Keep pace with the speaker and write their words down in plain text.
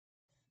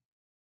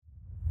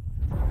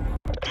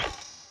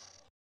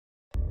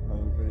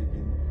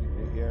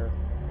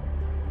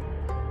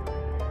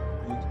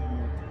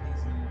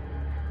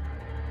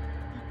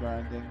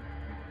grinding.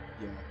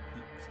 Yeah,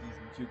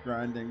 season 2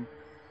 grinding.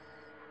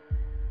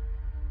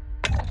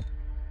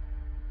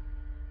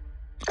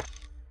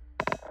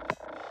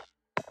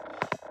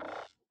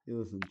 Hey,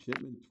 listen,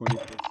 shipment 20%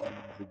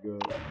 is a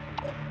good.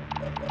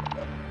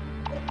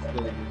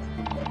 Instead against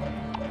the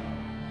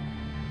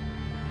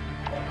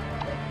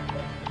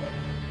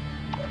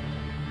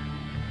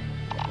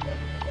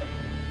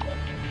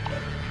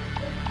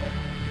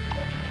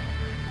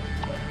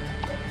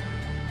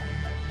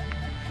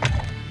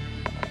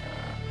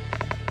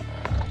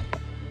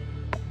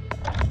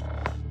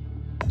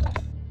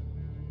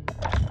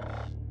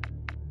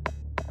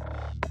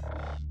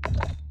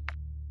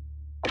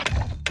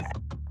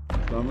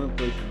So I'm gonna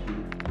play some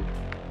D&D.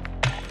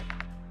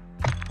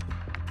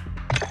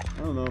 I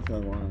don't know if I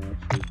want to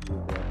actually do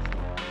that.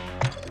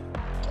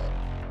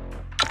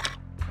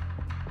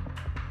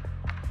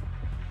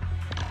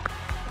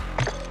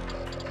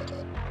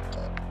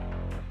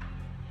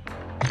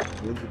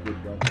 It is a good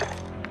weapon.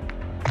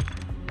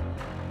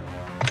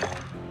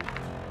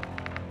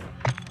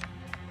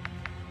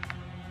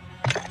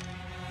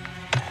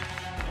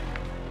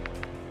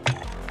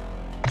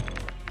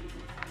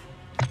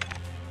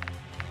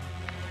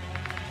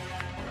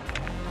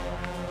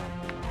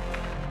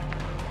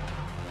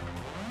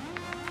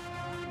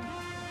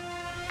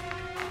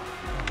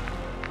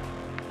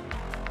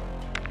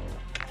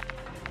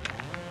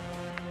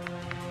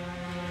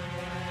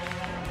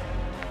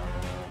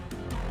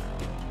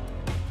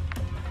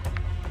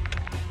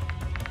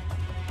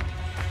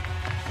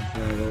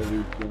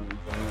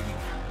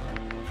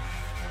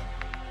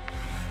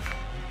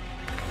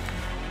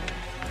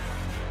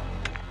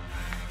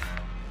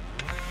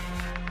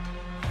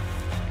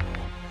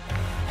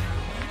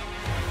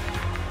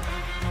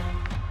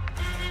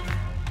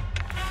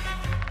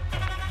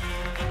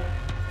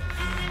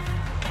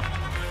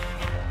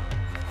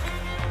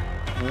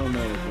 I don't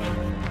know what's going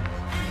on.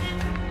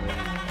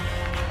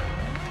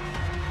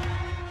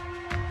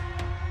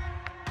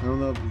 I don't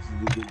know if this is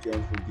a good guy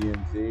for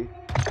DMZ.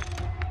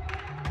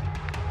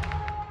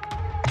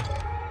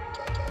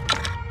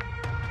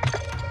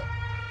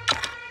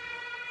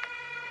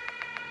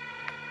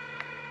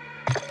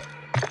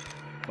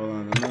 Hold on,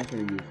 I'm not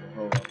gonna use it.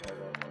 Hold on.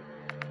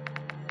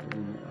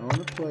 I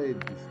wanna play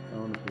this. I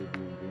wanna play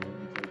DMZ. I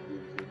haven't played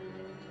DMZ for a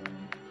long time.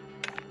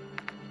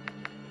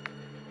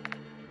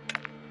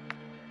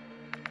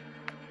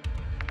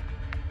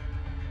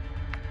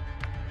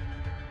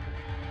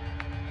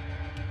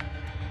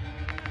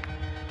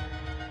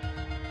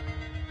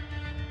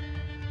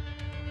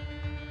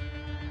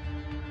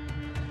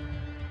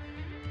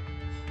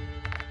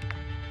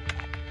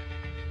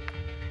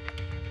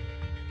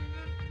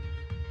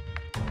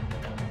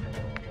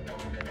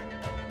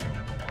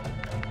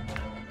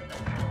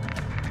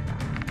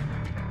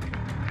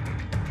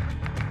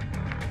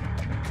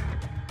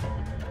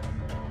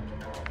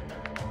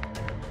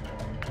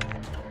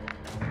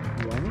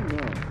 Well, I don't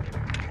know.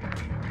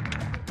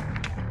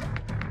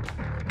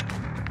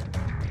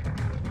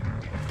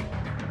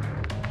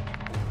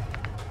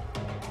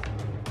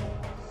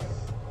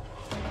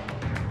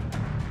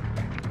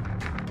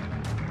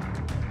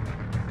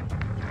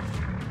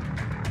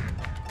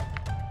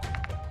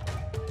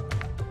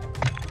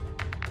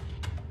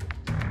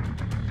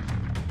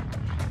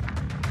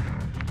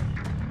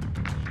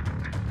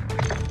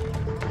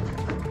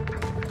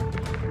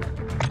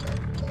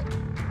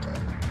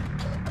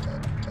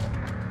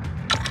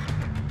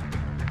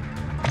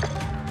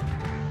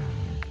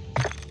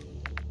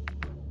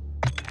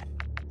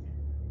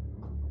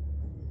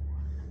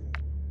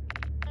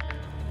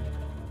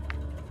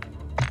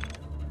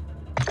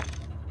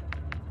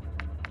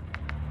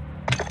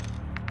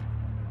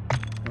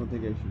 I don't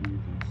think I should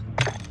use this.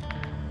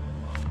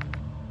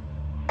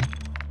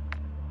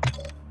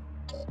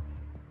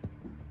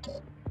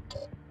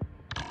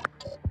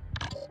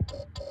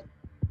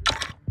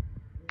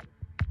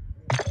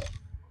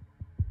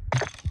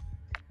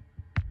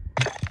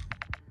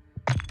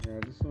 Yeah, I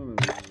just want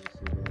to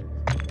see that.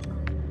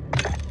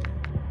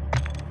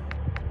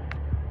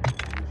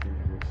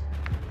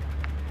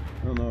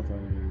 I don't know if I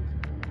want to use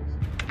it.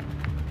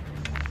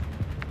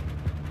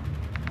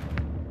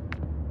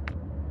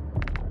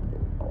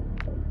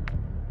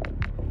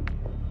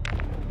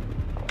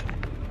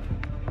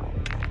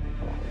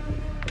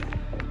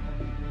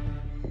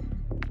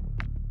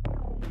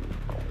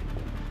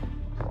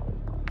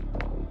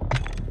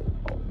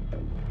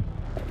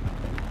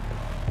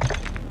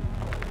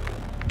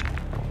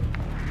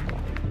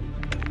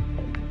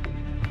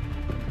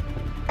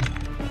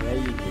 Yeah, I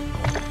use it.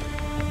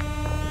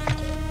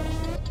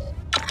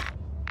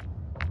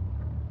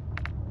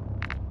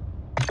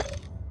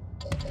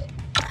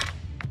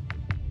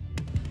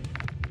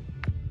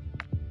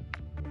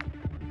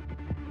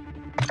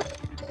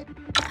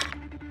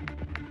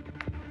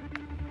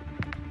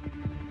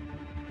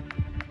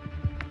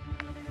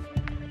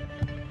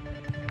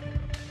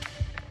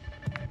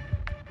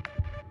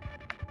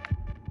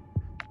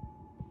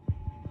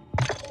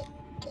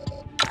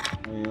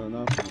 Oh, you know,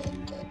 not for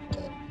me.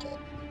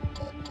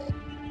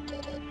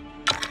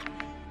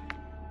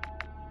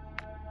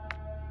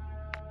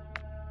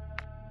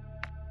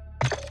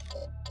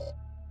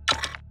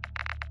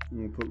 I'm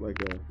gonna put like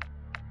a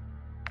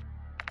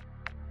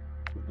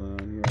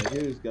here. I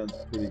hear this gun's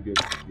pretty good.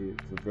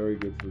 It's very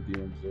good for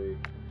DMZ.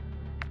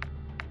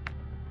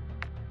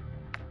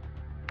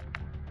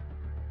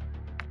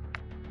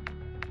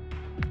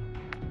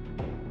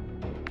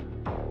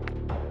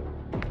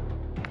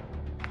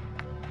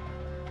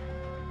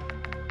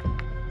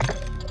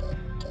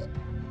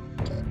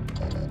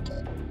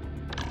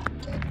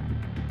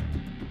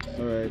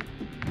 All right.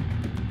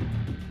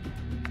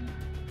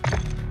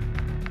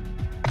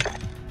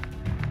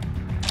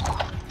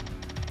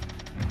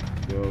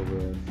 Go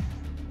with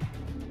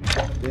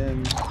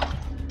Dim,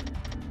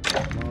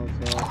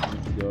 Molotov.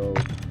 Let's go.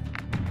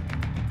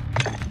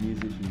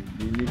 Music.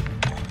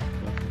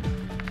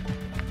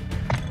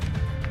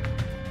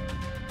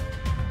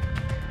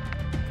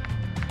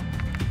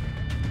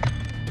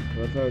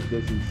 That's how it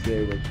doesn't say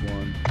which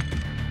one.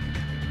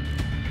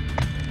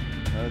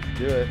 Let's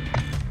do it.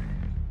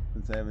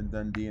 Since I haven't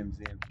done DMZ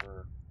in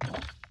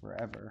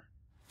forever.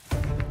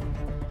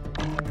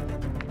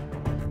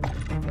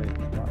 Wait,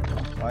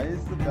 why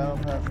is the battle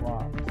pass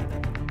locked?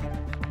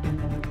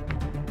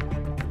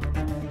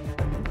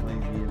 I'm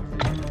playing DMZ.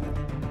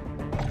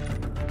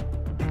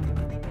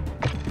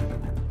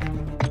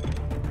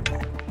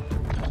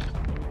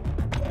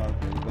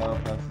 Okay, the battle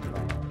pass is not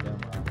locked.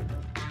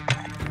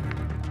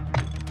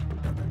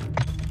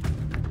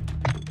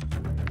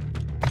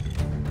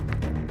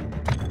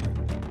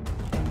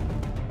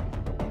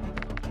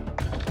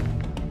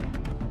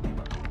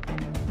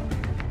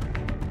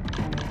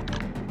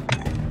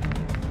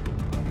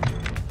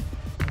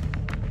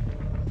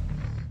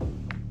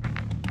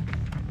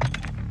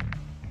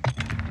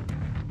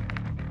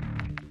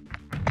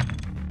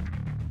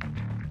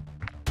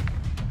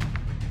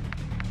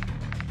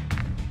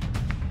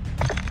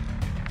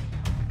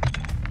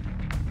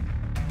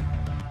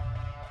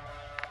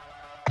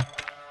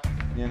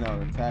 You know,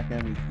 the attack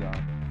enemy's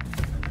done.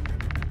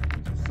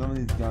 Some of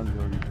these guns are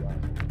already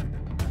done.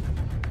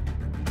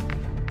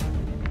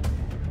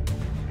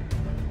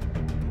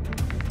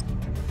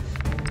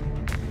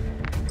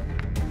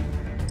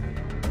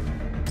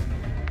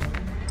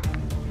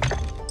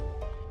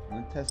 I'm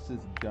gonna test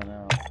this gun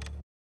out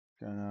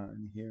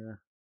in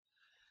here.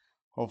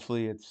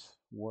 Hopefully it's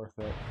worth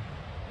it.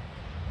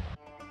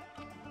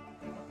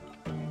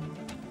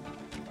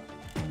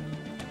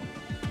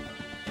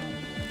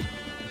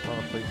 Just want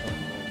to play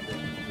something a little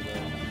different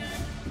today.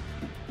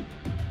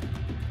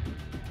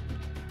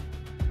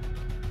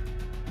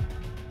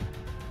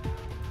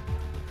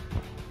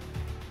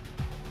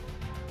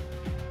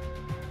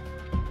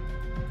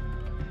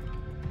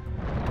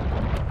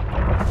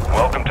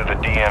 Welcome to the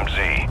DMZ.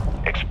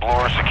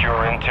 Explore,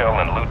 secure intel,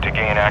 and loot to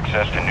gain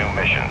access to new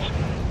missions.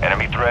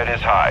 Enemy threat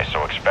is high,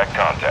 so expect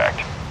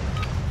contact.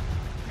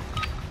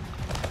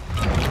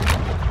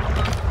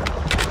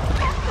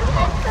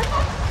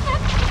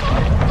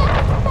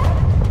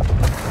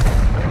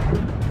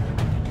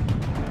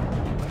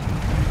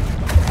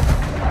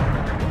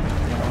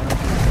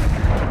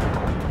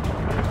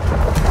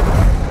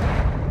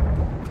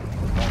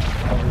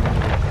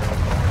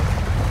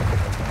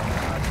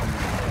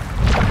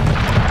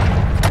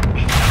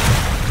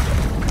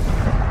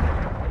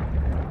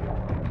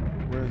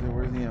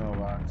 Where's the ammo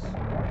box? Oh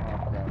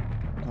crap.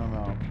 Come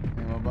out.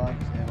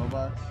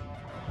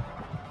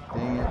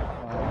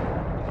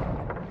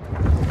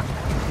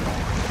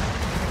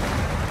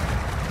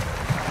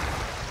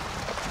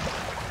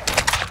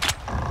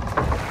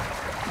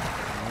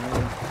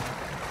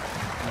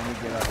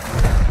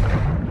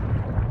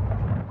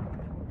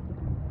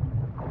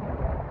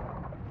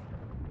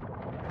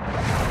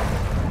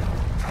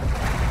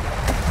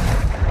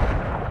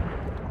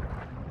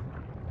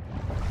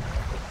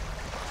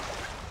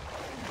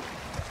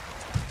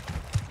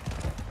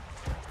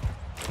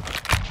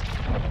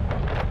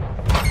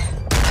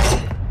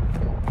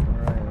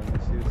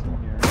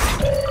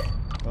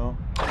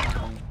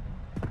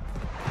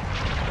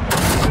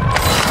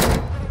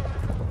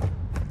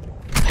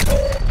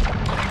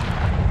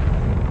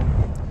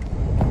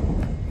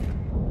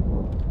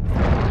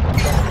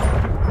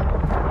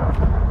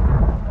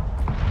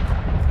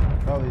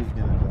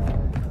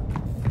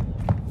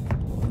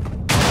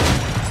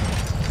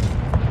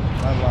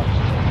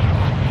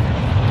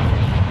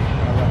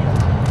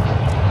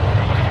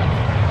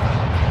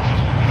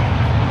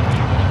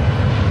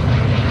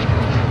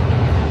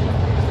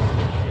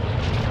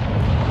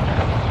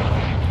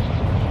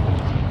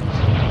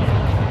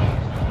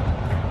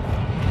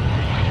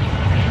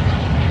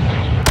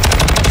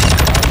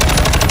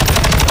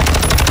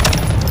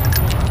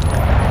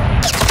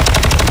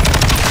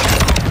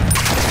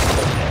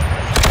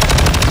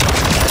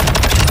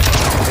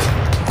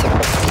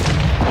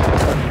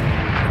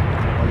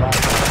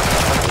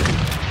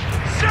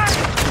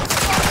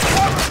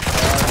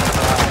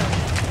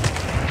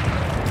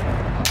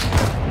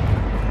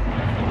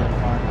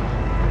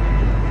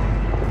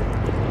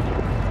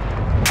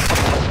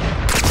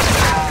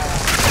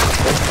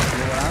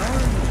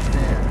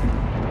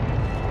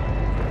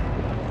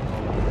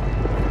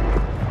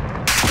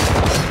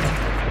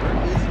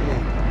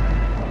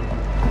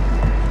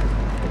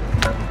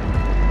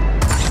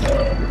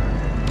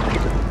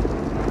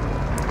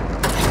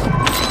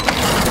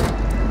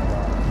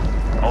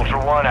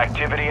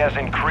 has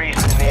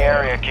increased in the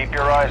area. Keep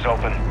your eyes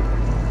open.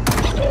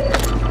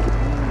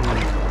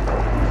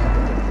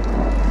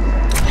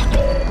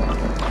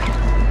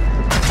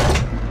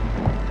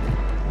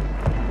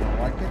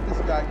 Why can't this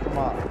guy come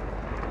up?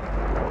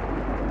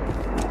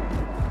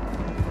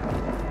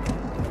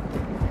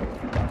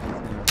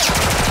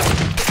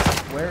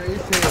 Where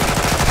is he?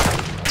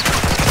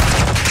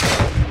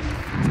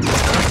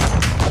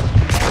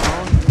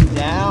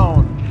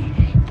 Down.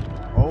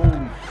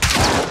 Holy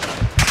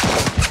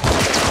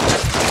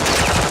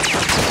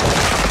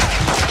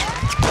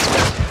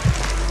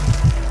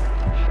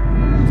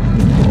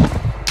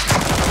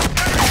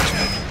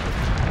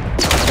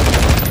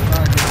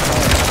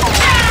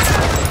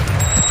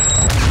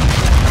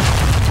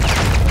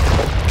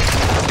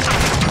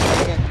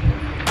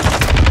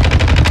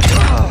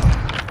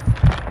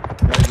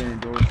gotta get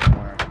indoors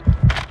somewhere.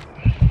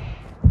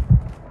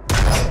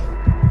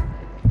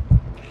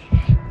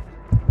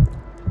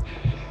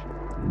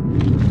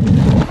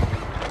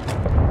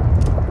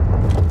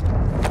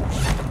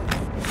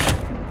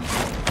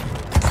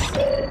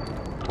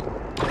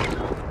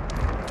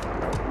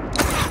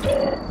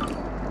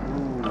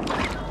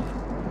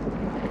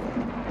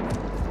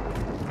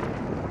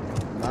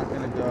 Not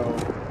gonna go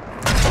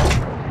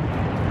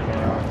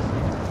anywhere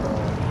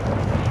else.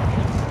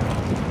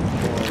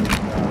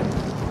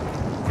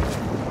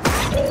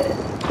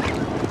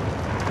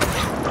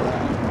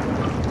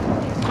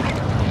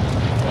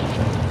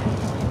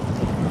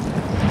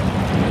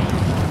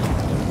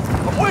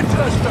 A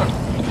Winchester!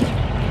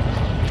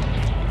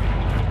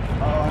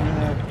 Oh, I'm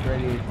gonna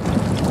radiate.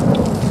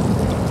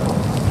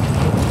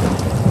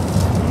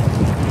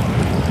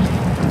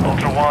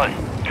 Ultra One,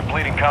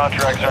 completing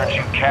contracts earns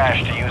you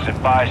cash to use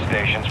at buy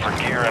stations for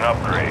gear and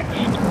upgrades.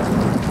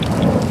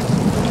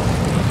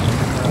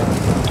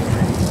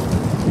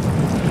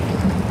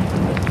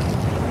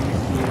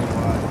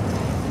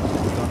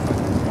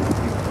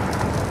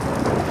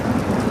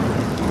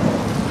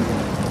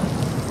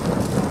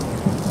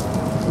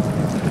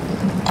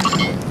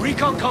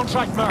 Recon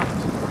contract marked.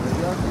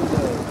 Maybe I'll do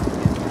the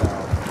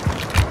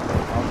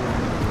I'll do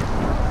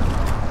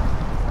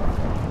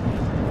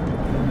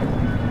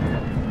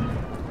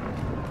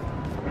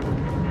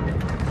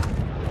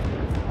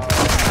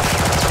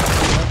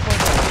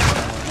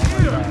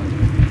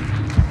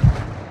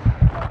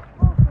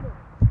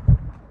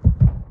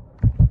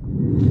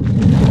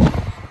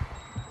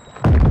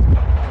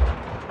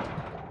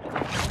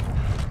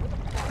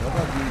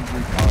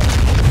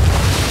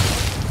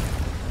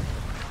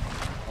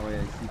Oh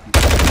yeah, CP.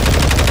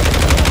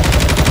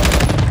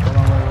 Hold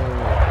on, wait.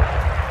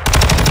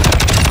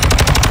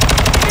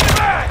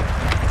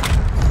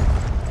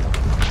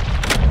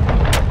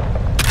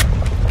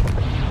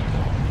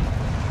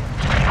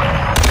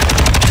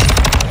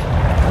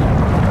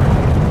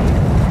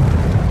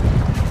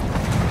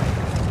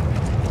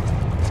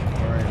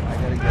 Alright, I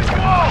gotta get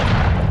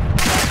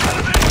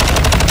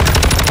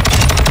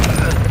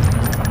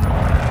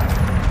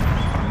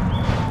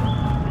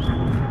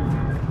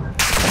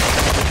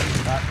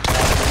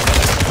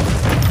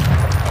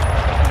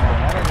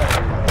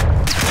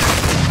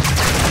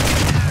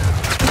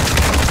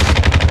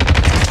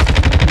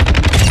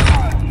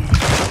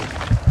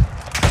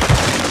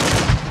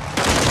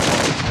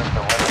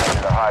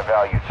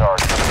High-value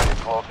target.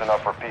 It's close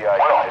enough for PID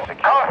to secure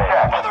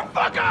contact.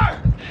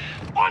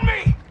 Motherfucker! On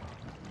me!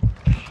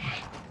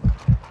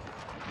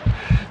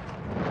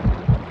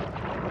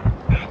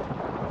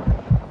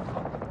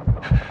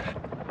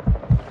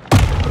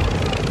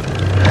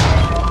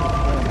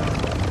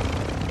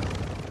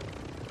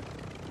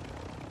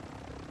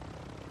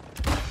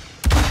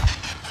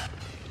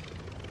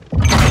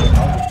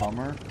 that was a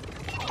bummer.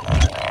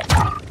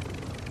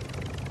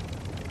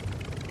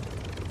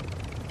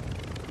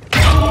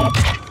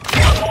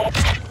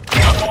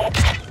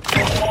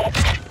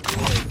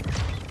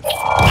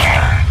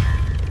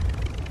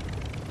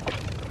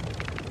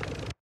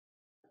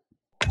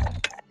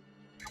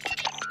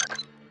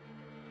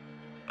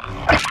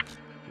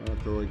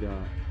 That's all we got.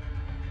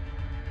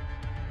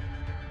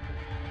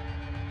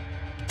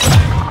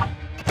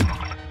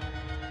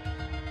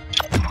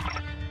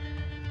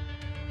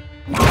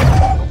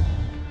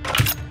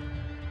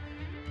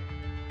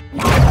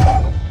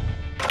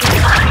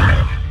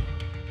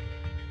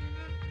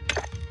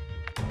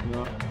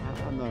 No,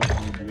 I'm not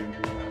gonna do it.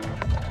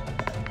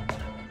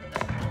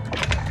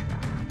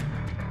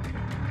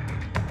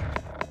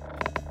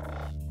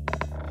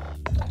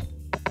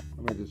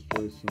 I might just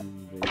play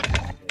some Vegas.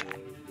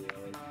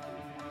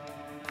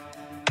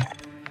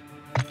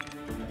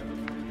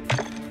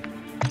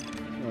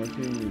 I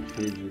think we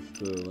change this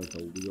to like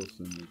a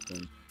Wilson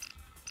thing.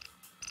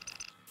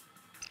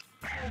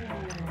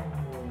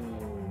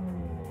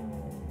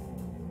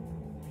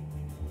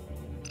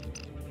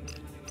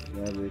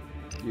 Grab the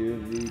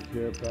UV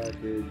care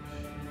package.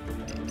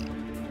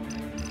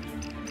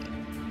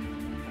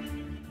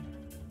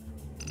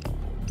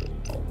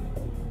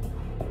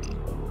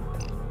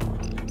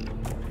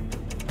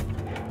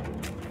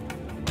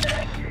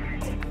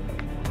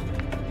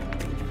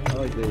 I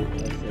like the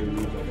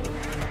SAE better.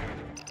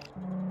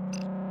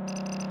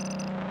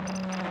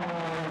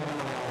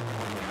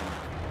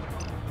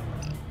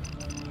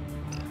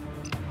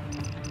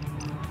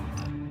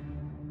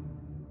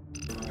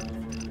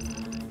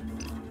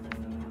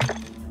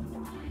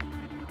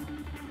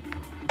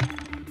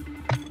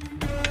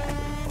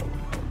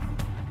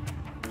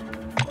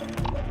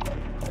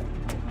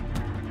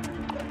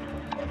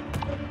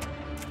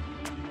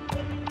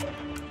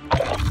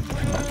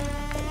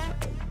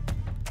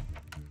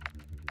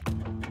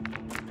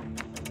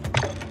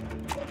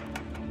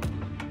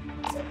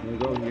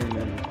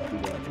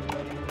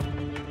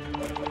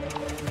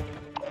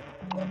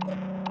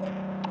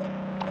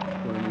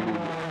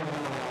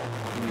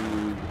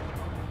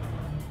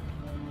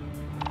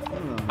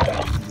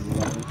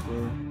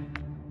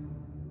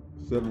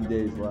 7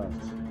 days left.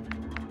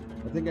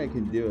 I think I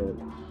can do it,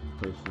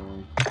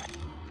 personally. I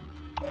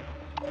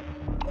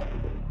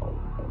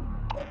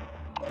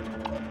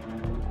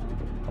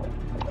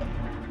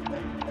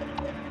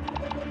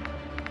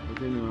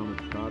didn't know how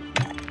much cops.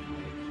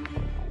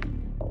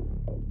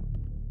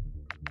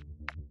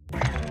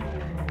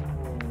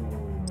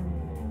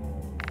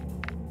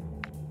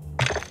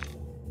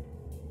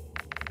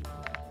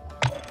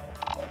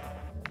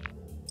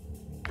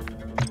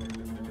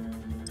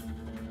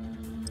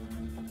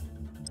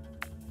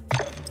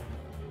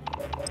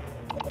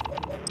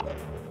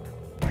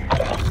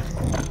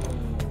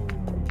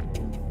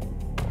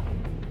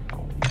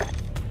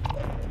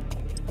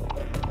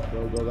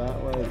 Go that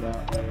way,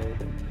 that way,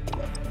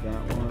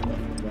 that one,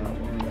 yeah.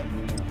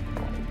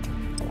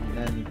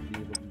 And you can be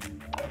able to do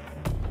that.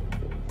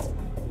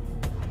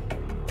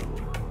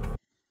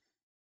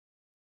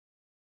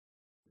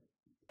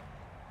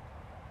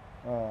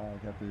 I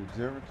got the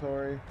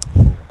observatory.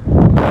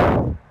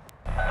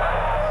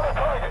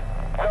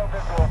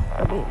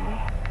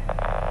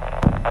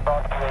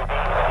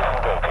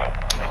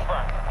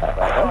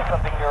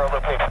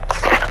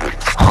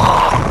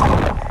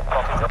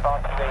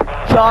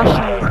 Josh,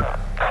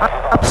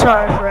 I'm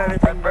sorry for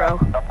everything, bro.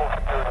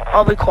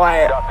 I'll be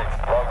quiet.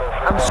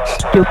 I'm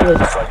stupid.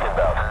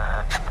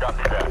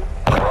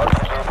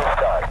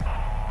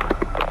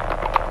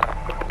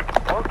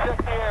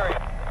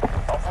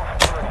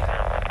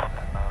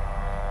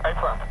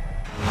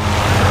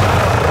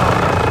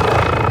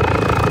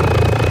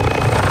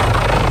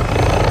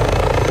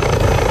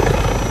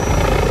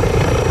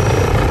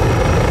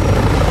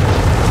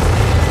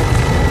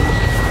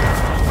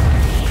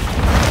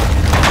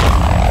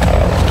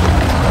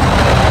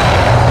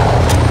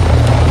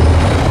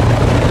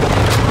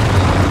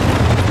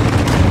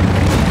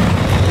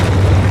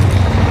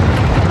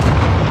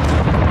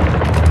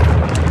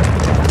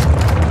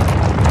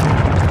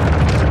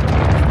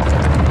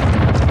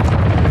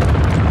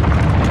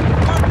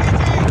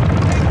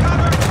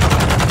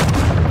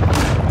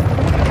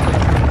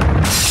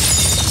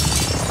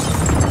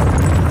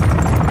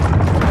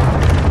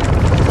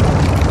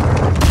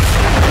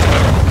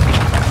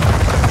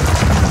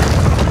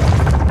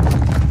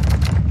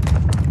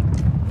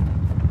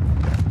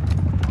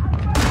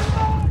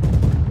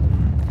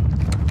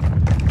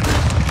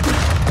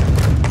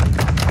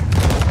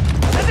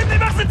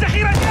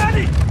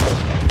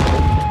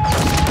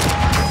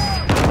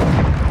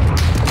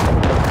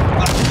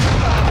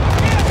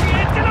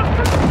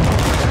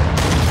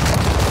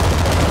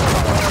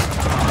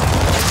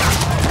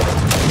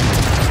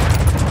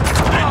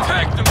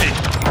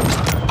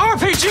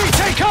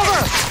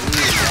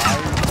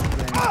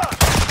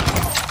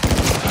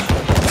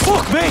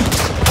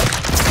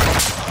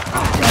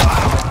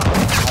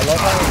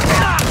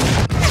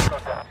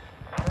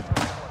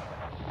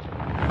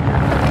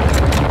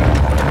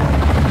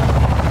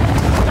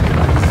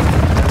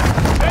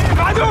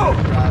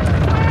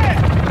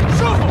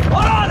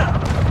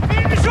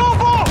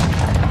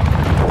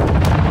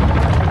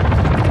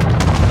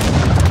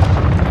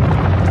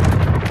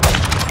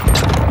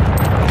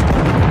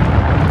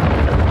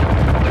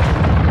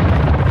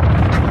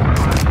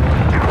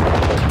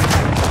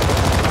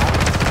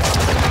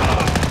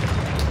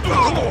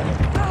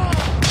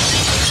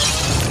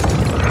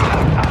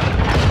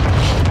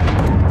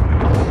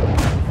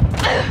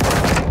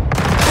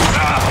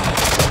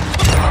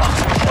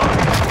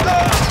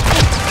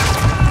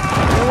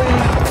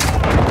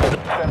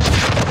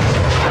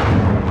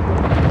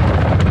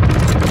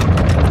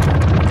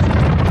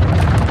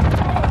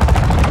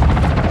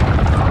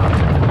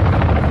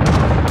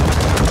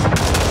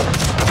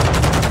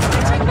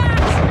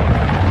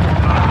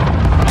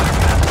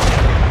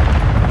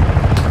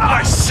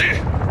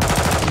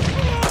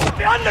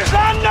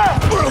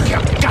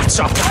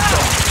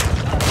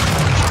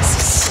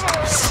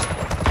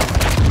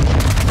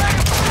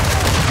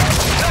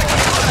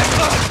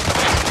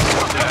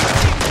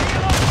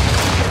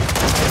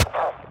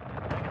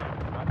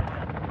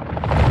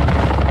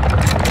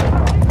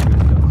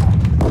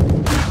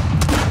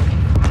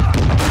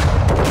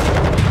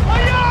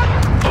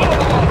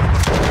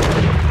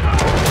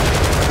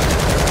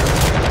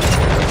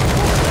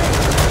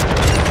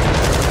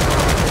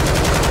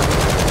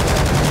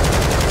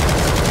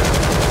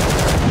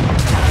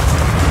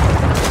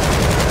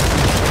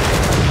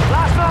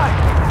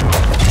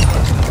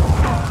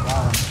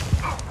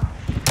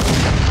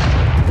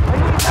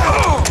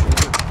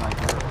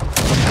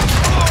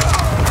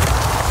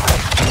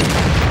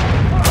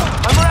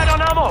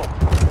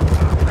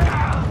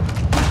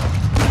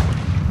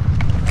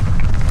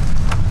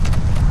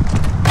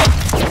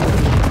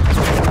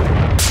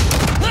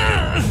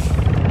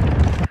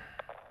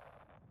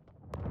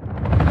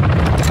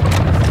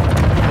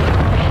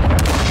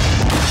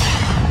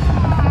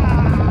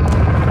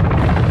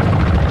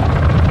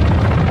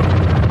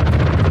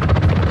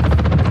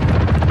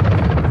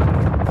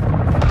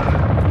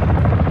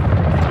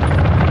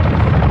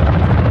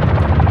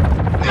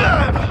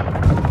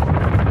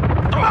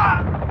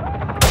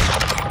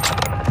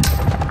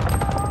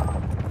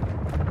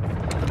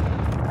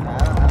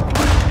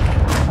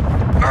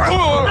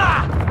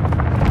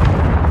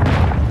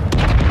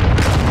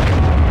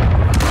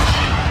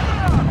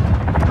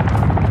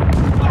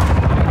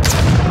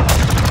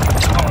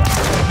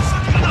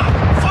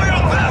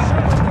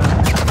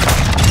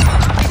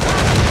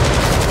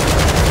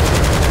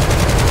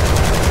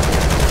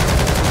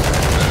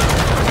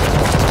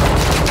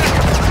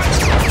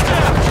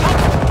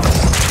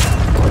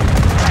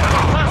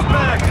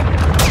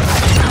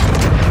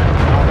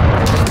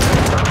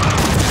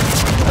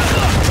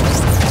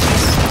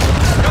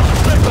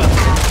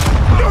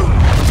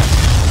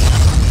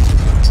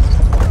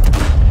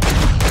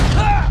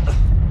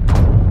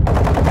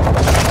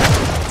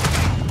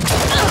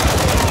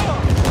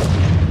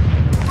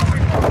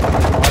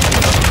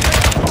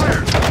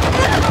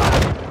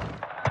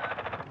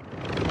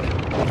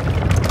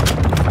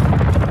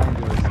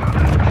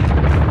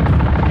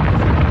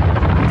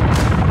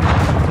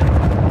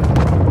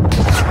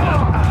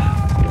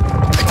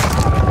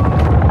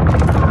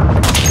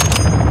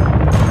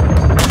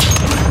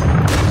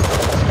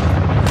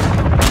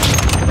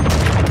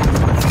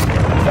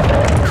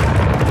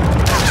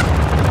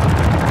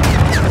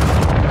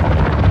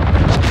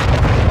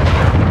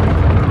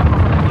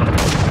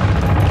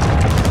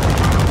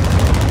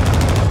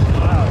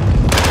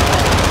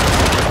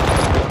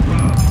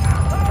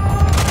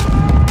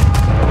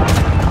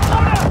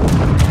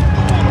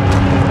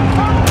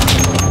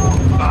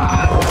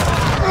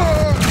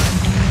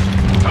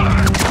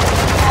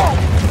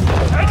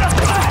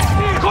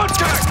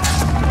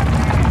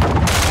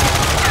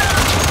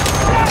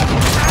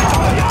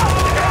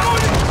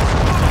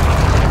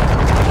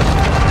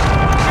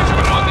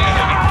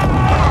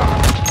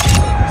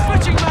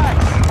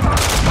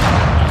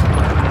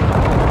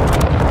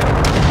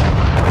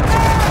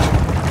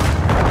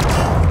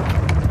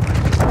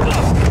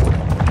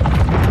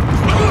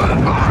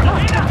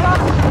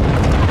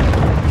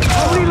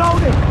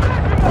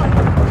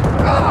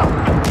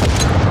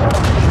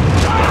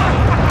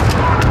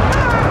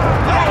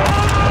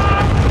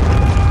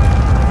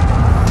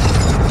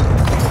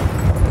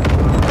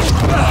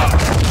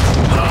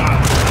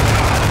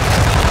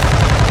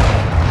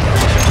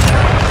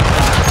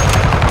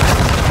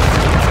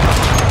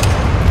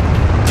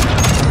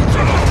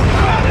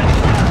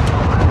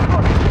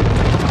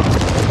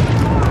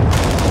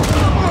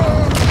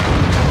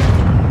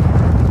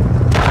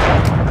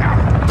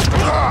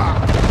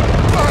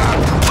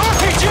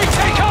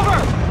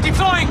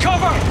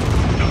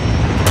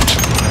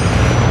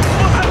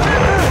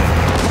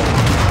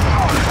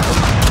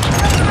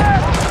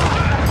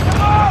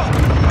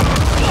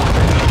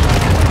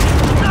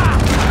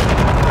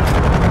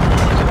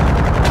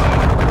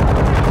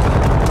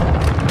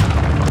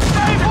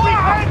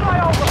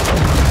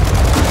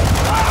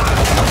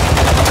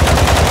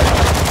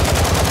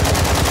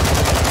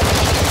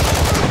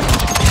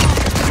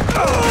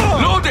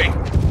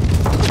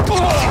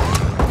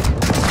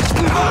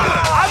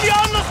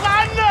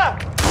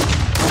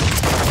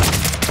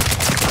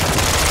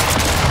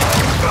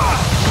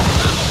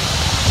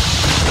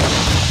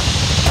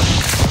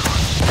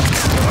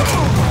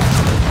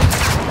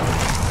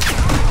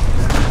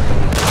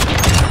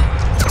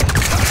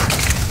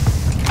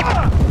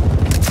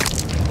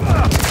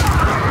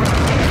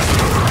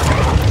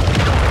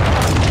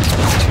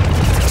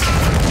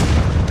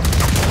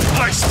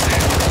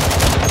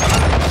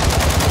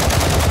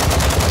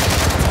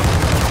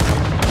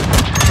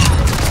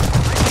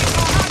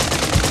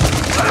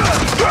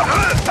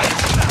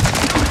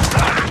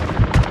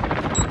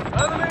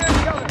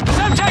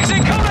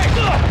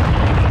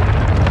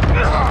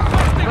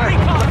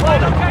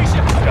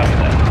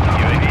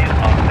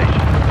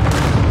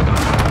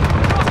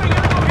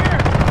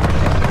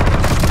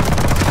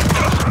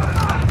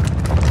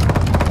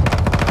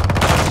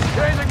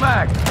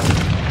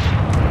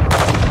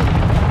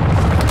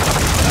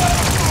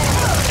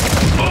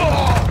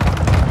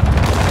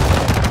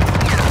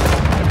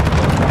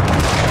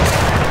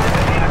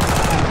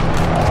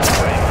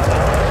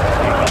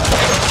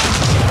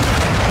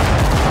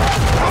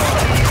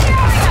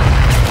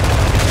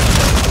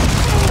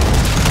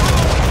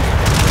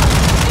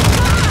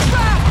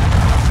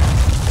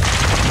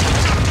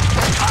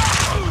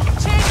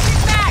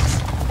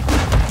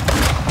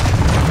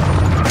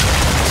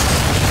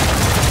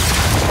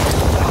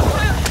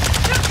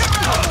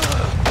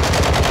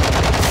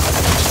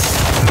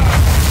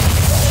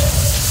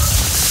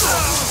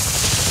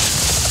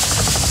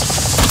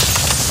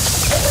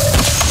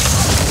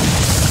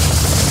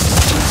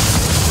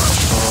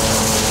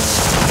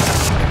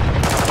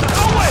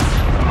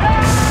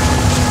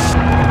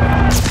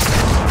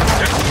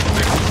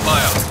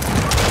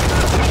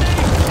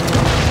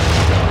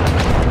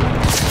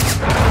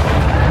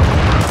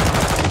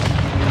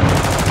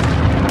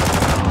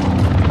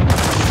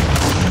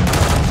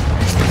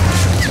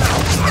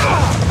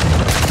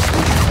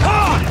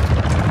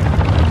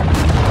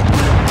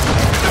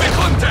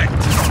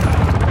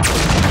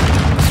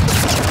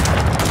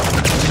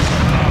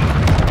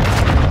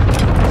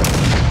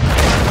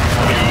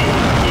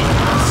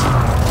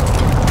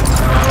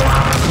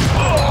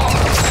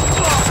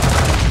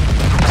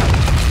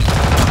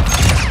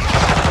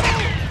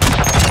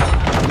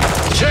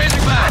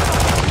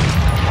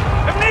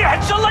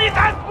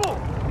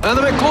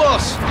 Enemy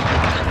close!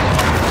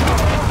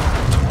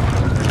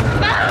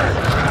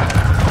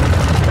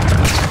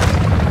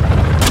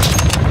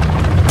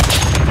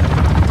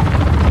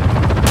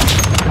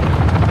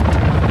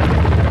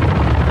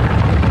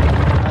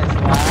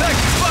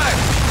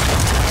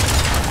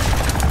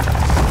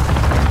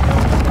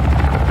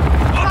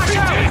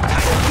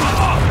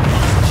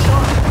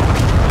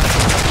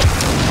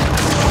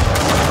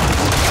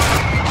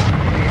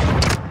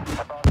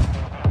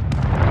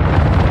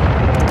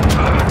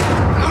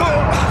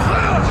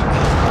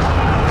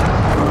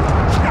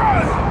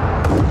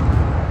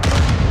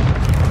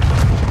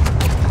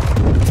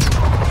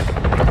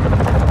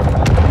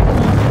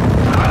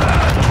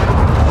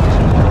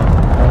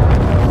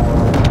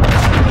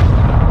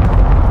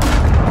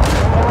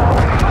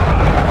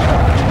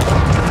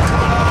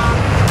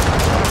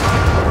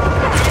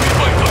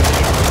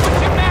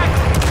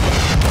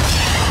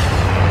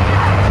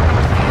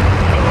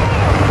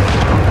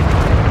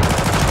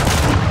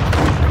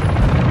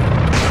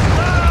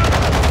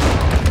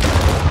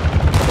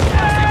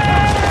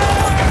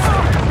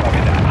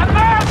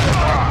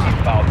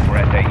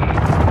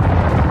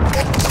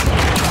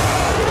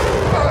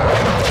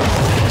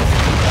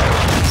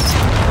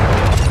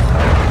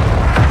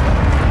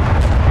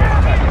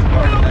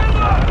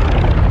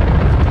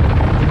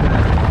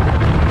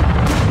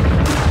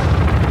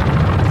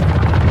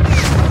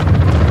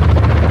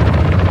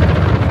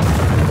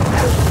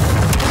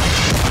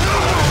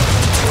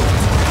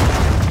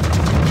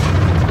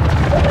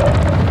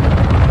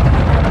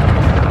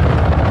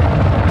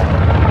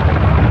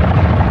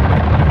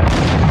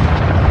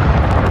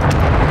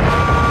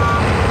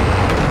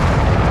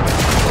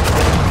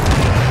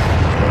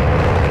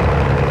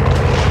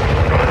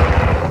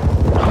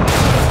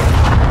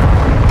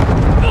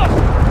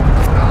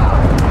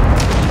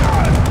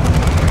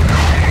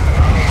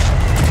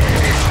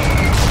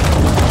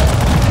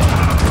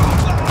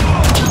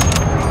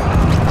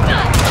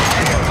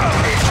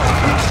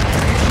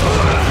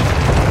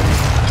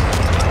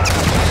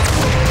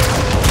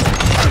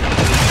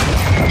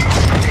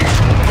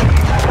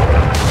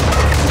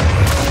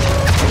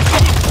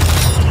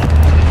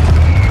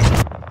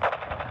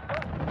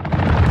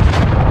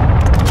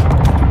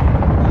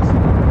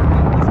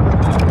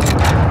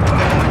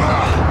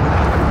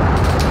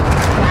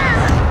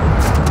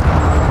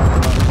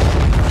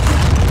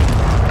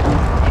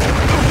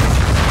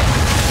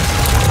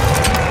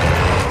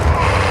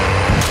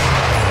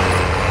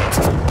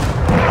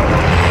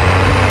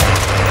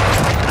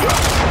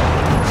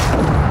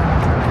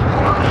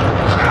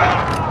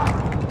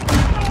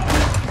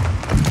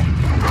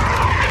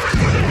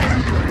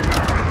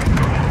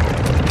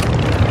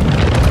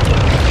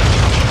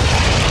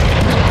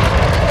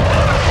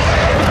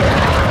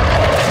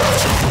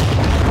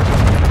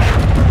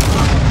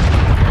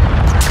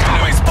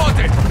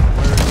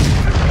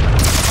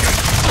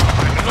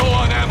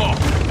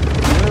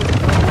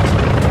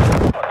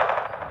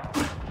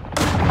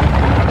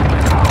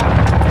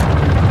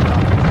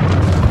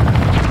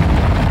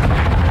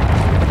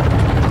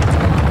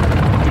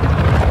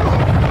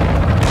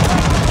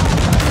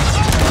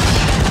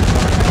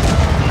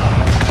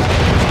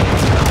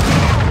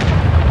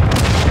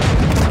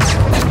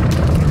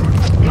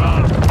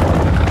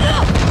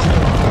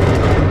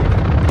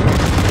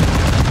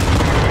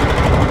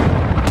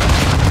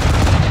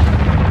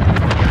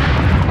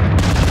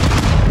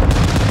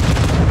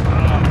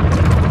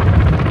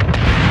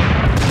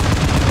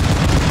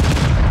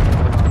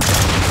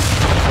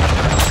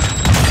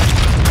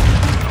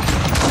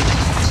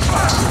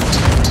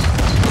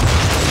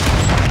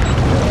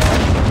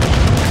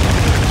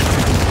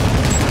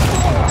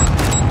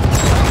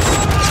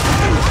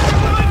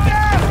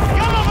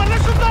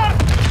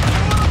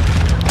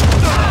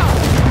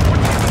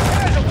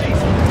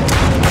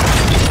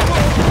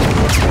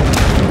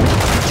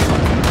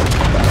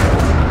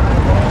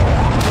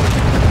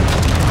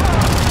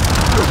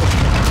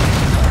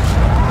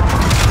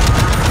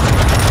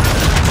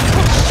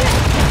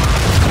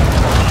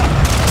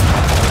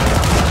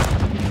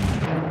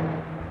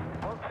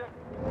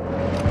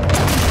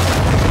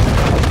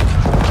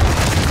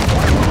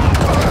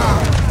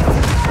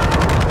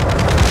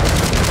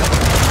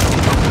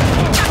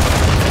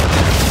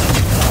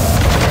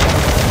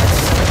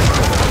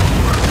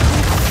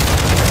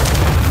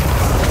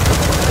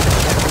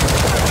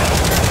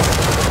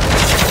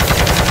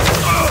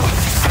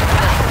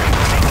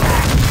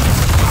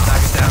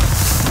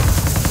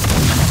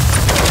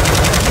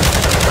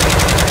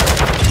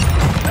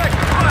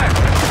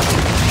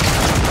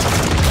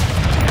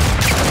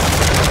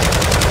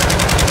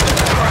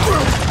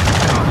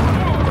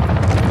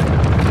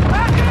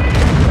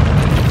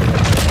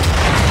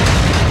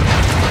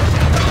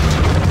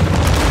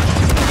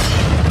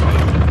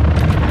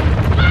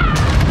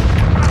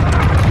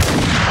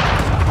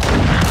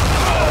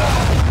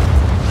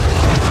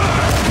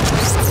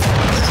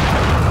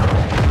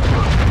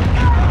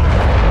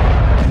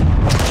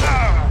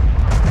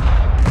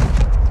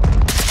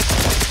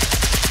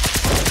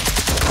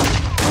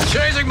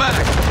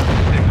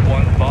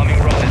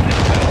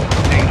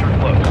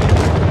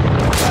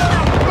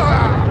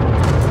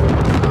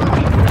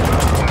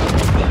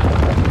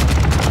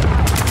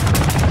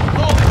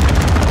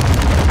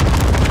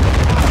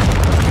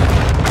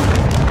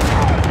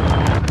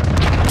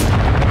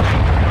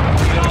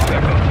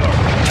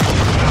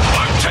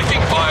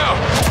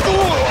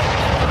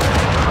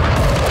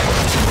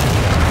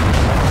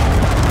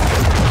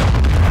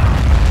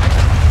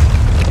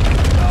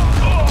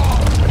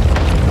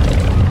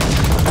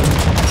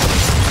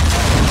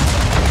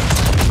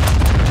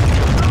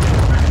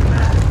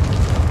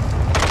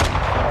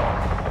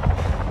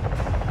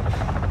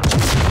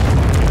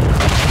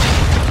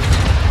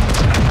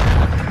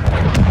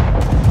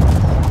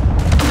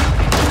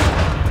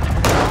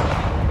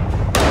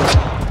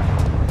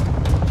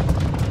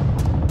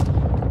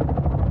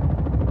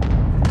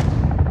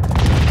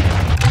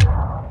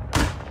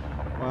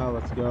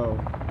 go.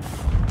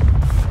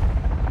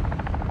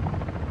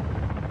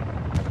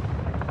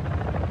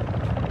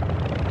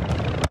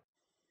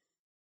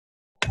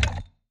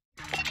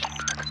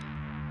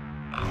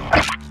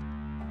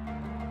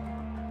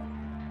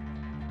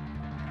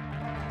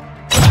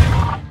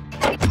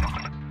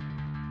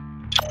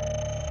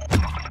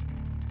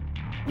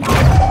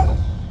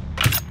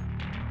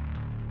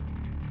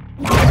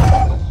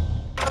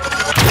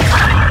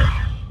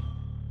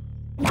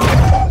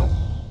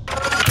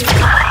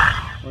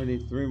 I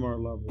need 3 more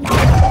levels.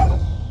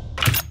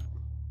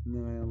 And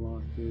then I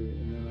unlock it,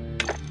 and then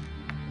I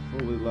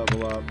fully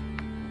level up.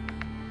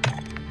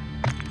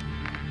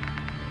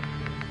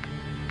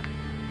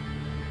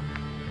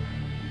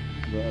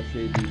 The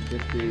SAB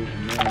 50,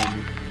 and then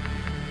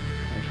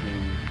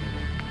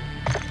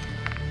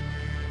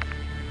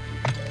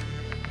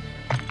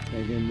I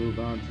can move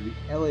on to the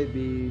LAB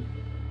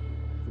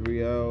 30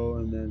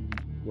 and then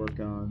work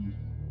on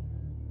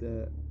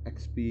the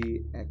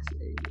XB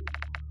X80.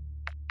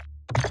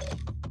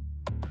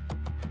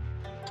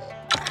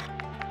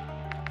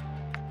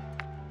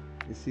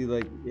 You see,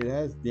 like, it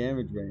has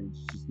damage range,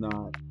 it's just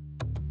not.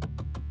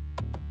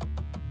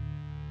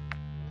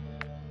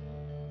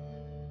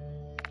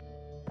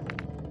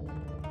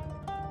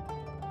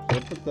 So I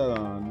put that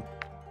on.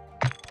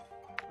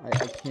 I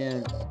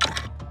can't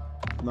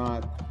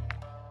not.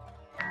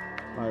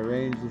 My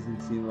range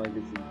doesn't seem like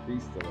it's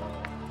increased at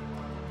all.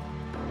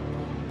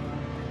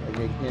 Like,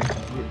 I can't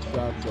hit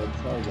shots at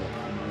target,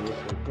 and I wish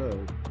I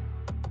could.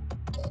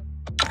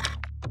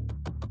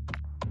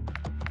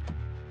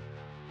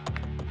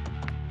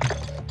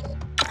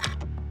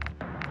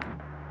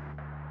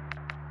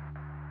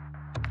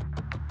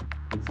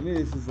 And to me,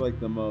 this is like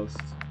the most.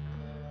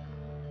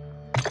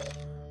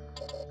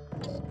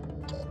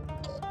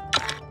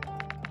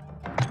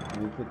 Let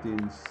me put the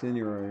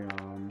incendiary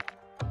on.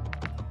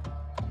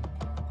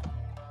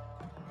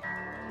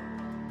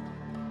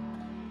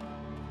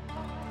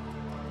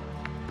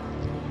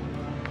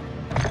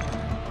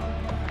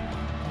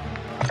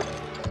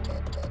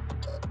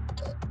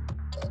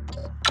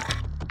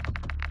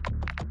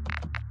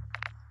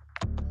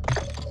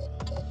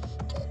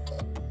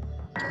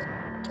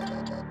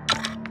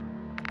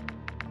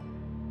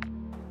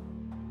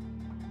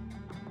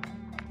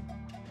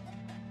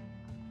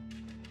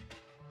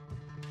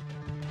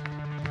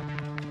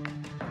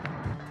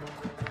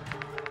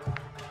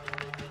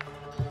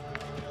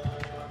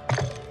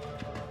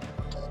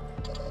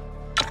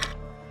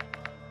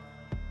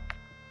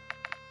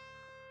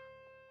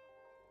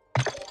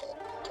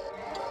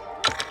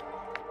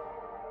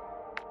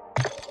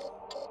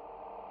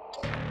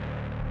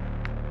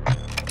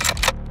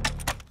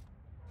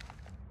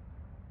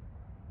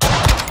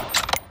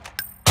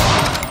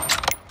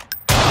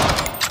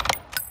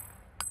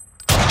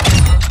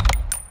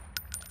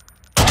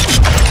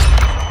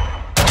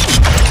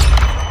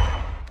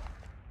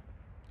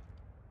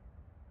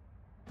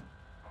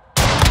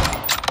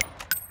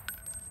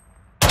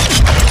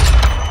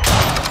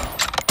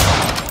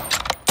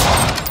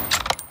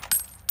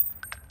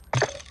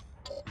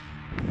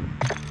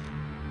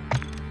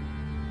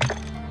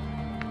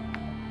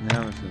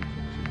 Now it's in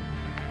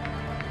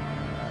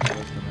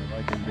listen, I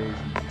like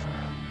invasions.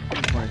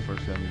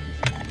 24/7 is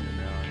just here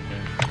now, I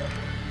think.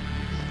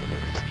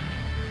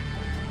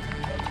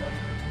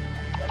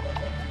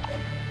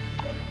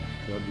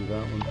 So I'll do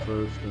that one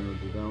first, and I'll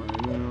do that one,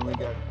 and then I only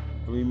got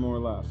 3 more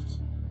left.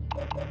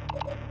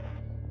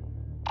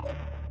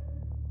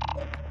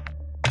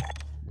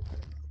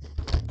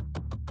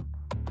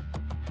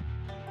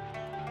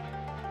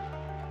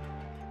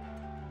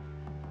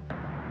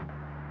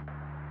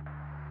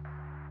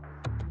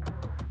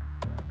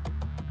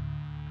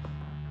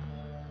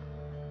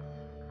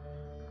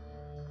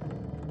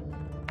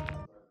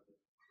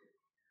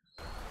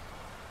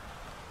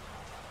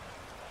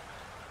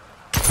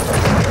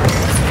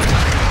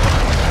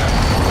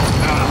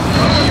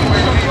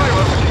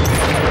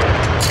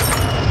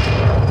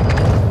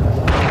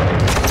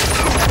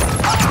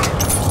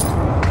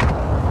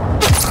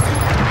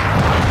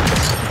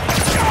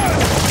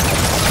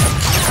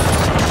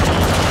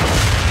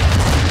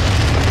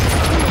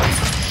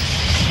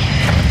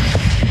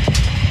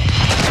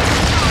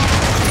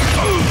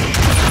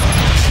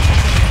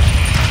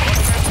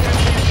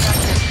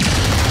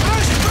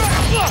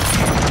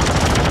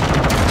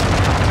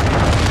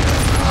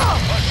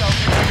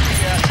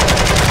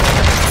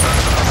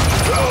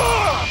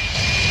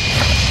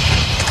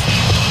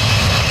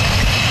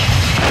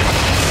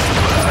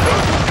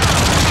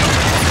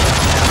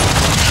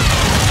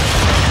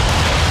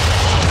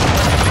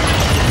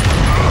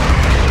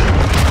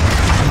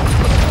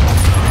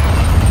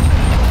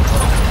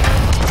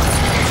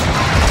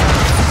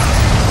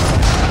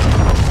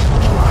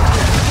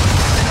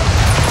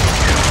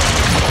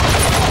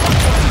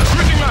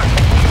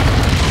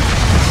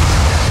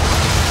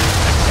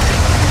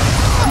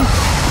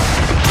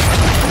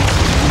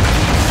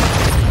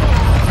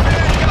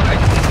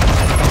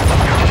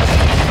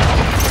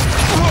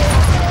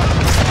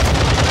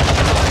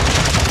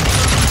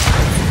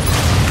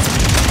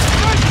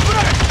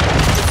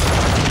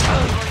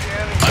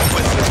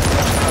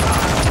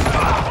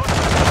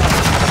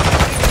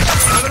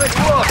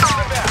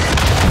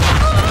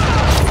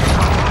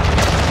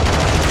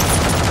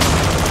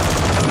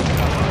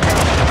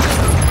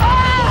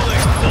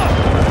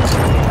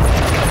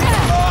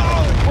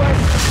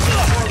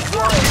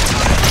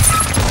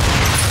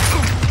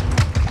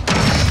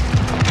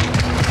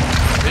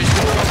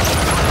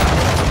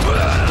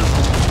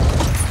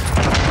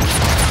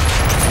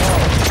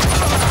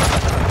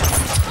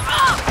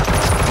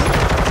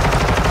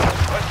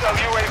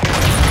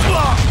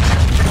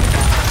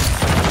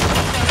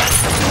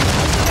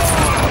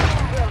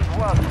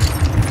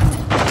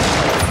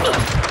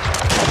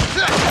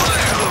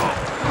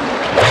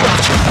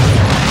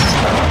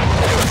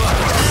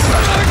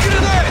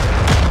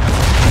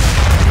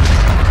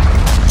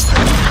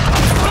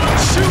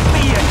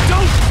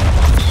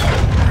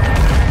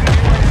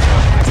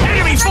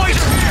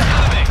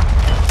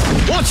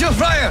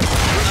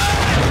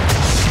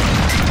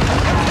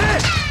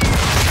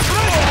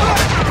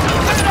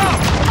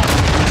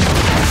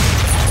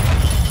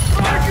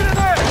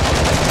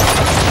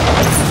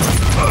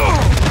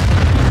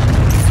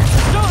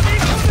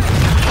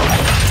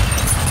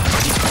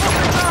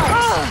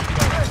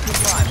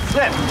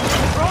 Left.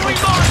 Throwing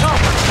Molotov!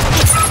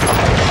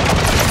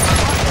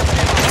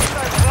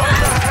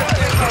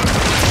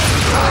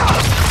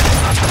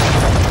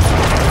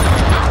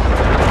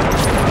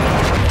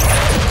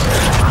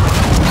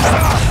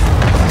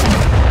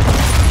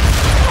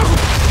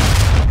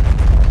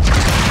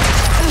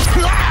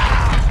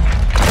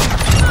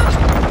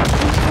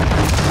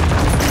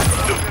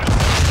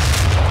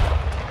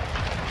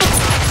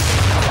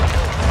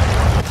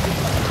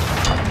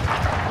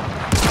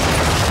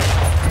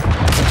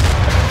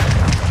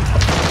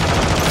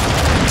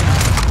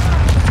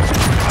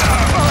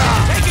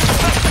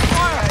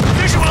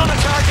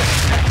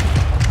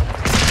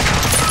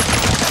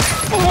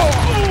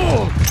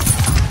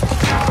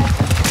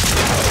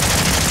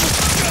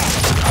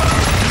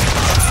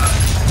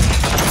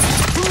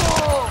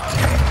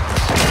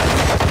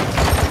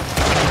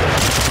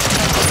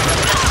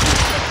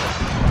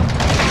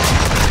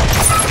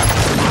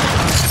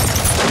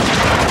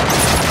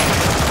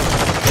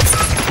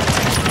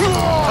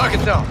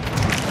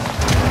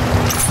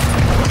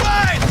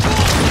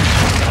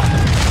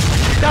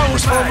 That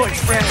was for my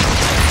friend.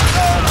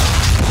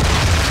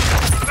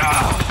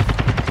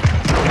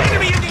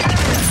 Enemy in the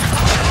area!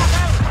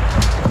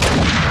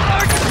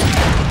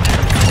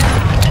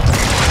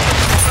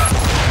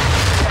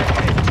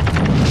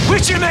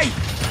 Which of me?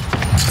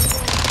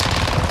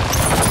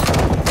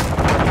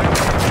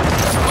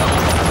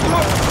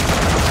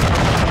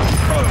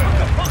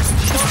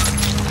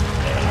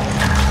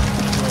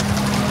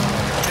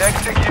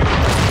 Execute.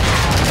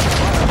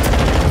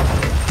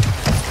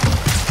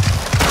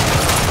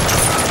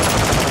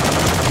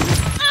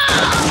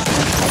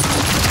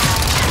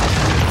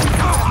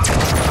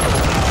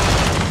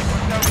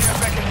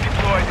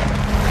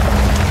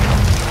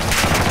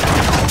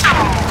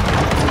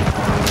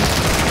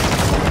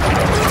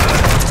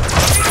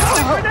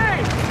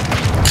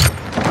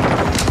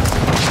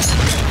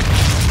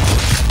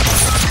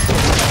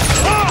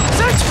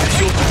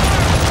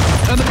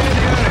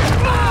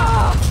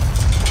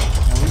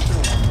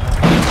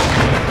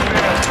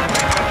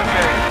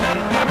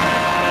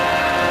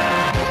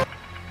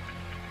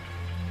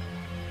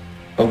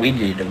 But we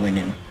did to win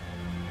him.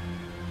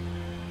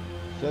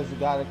 Says the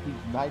guy that keeps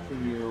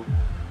knifing you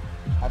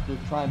after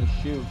trying to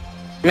shoot.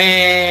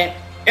 Man,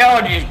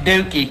 y'all just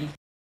dookie.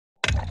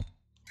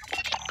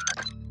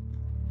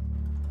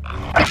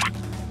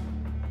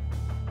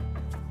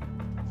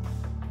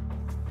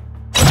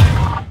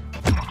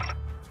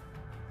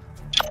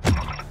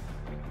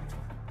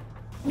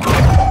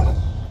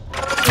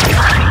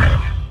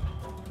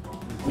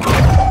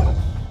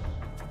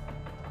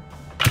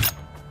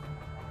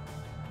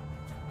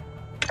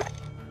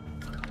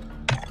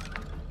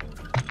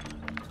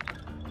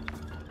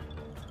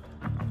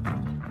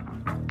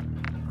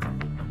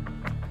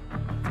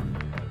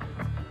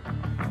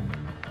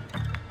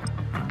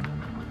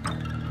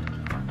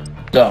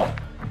 So.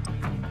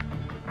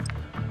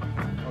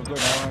 Oh good,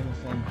 now we're on the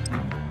same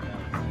team.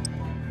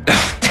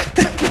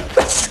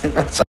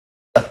 That's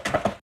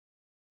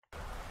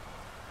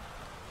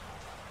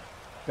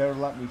Better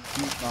let me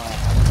shoot my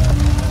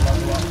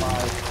level up my...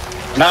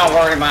 Don't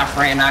worry, my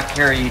friend, I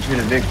carry you to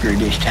the victory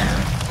this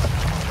time.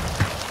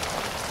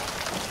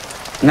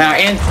 Now,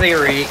 in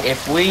theory,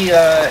 if we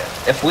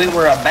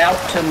were about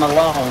to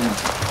Malone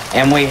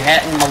and we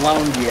hadn't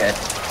Maloned yet,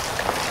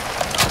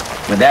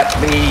 would that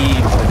be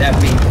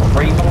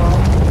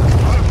pre-Malone?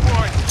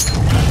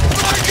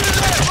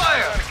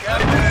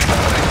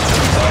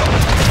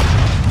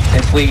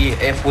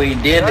 If we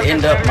did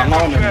end up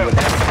Maloning, would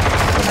that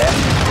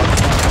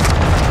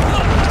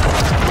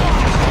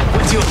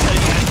What's your name?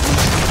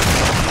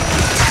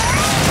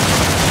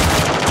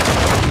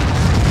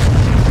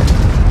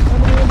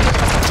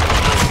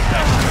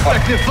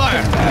 Effective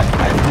fire! I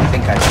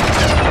think I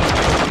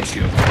should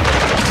issue.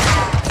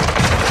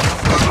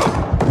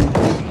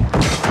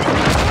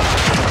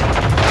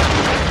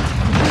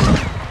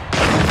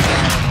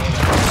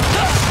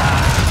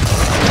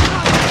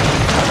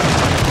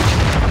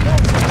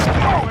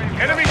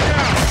 Enemy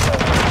down!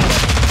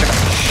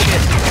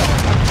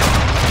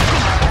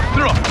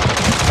 Through!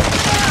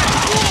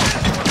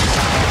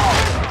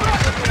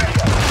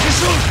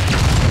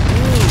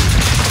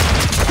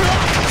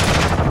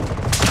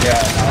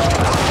 Yeah.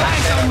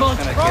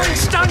 Rolling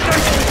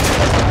standard!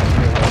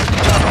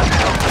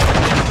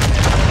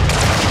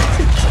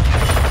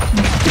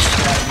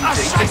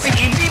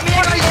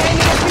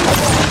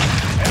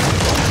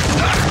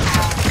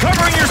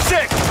 Covering your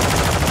six!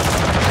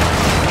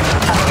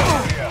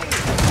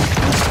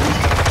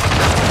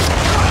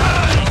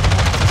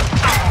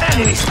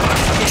 Enemy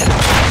spotted!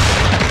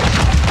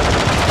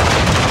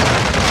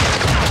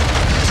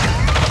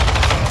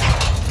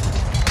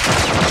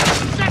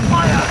 Set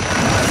fire!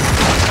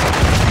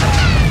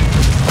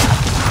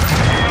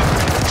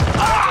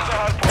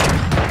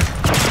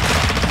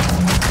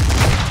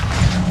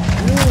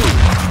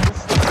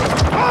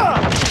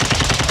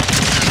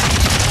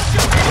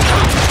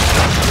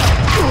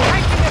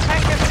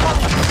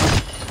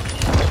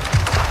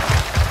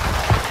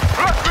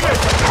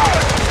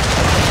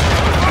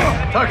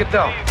 Target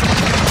down.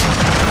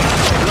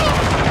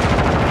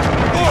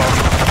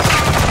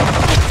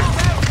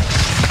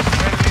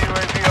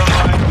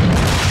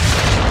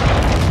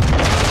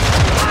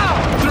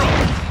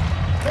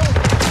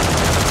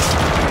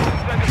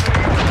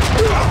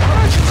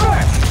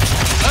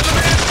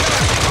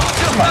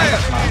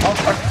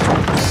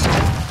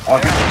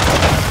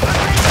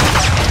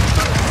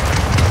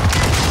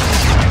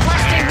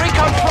 Requesting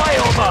recon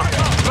flyover.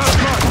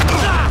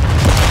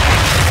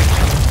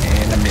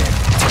 In a minute.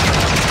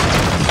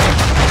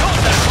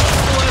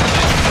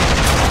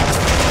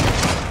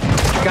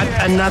 Got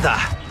another.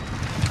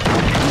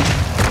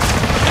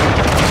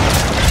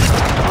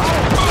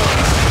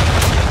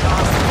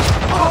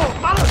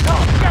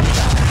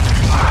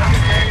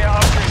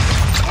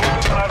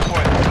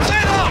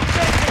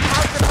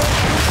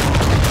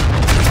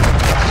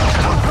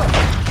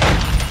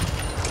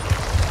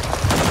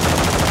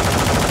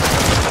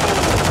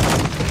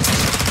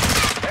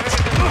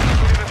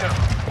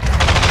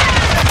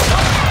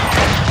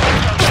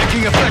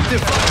 Taking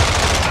effective.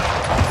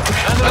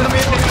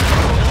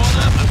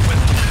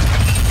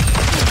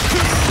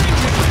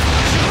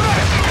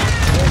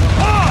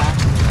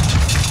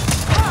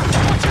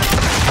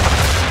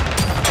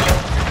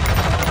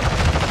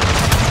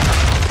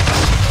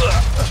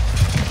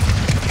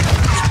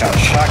 Got a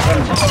shotgun.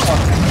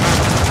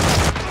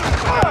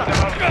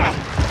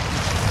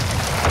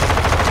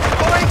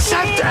 Going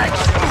Semtex!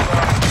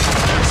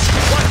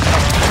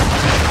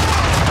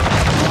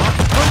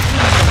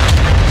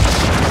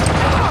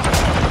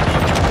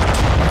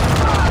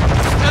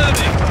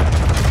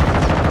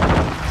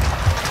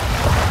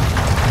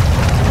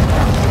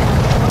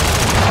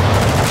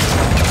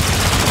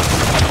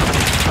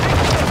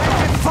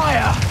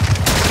 Fire!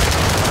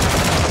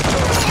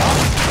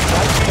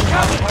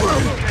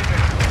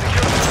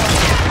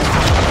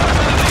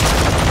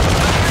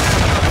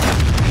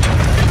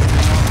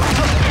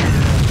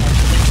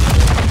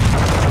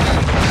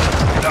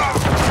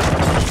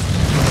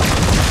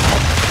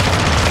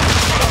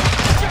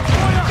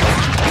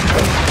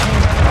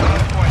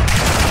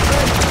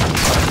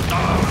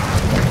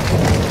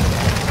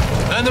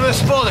 Enemy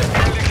spotted!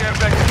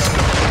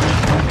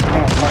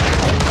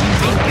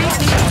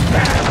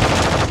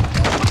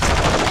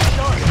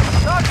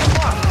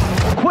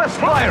 Quit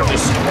fire!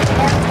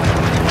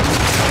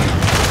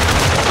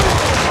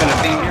 Gonna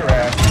beam your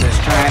ass with this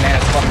giant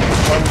ass fucking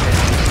explosion.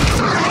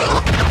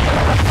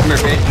 Come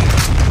here, bitch.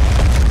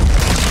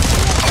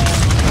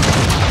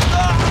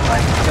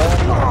 Like, kill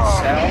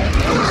cell.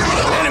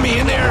 Enemy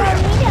in the area!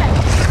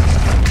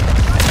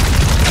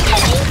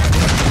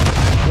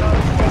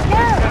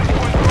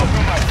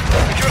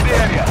 Secure the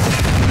area.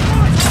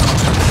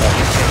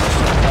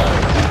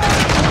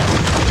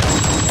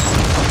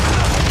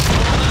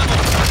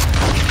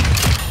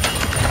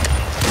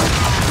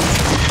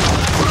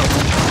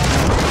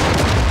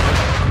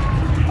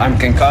 I'm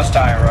concussed,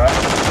 Ira.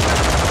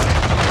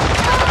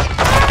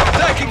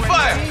 Taking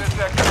fire!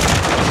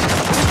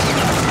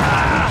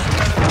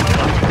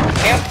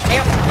 Help,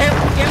 help, help,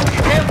 help,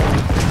 help.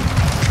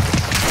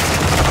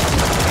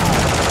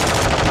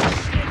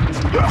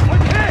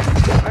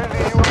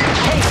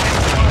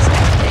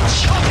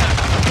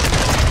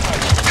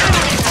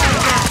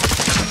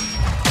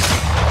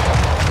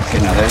 Okay,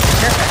 now there's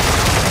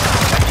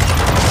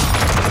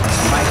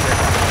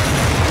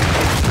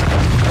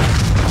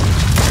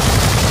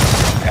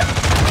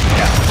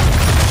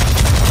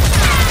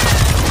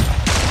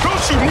Don't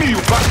shoot me,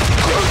 you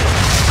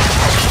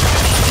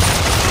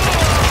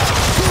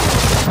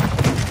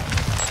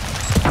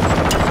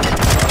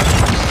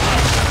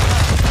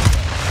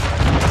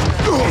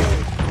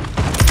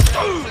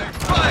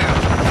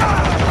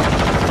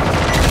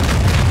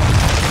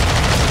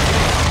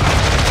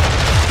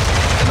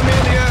Enemy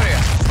in the area.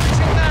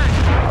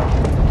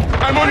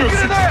 I'm on your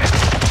six.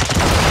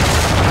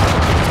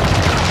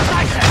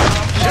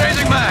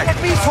 Changing mag. Get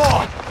me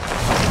for.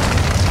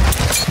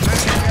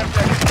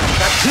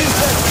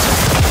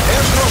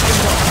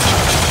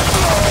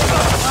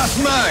 Last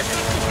mag.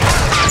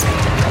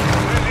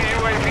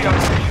 UAV on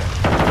station.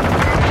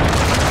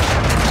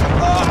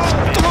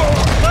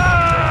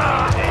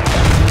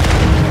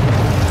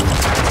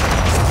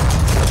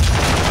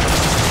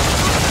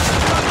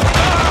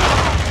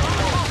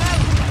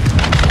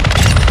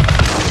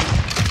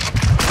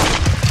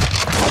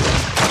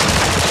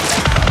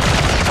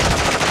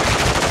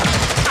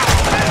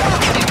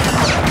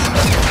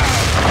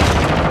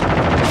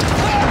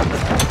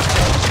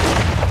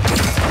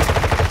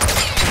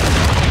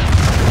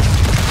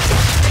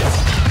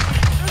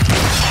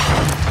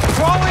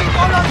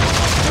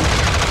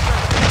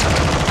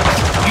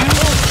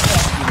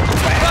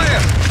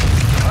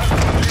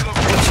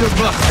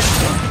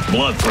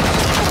 Blood for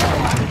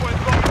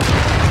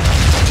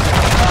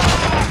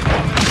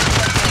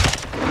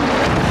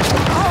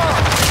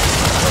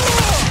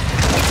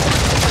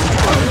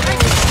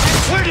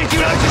where did you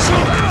like to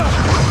shoot?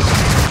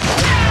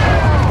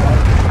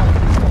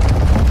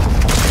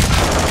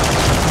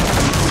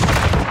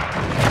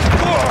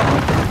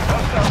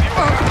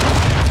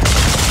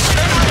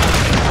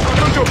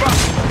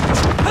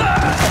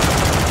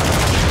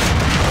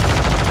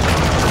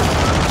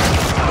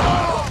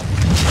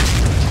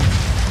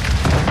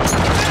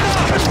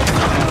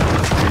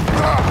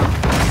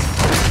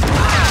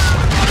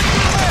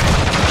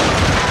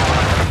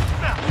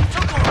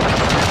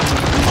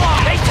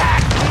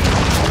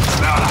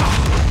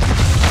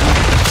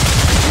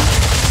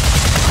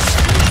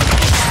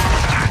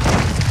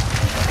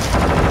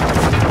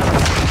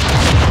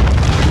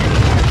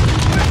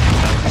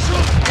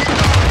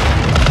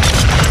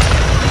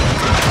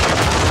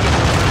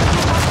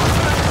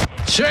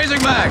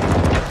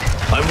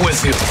 I'm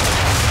with you.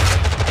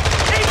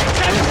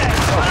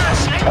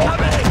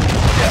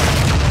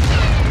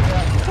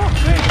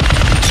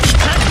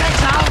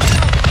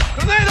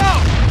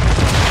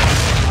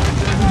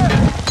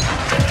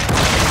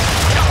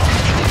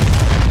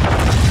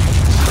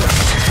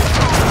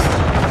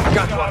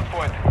 Got one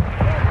point.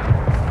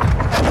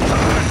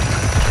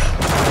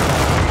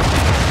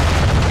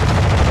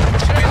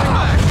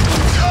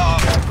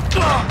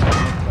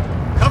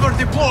 Cover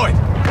deployed.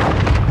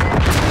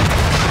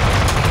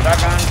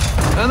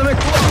 Enemy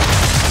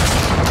close.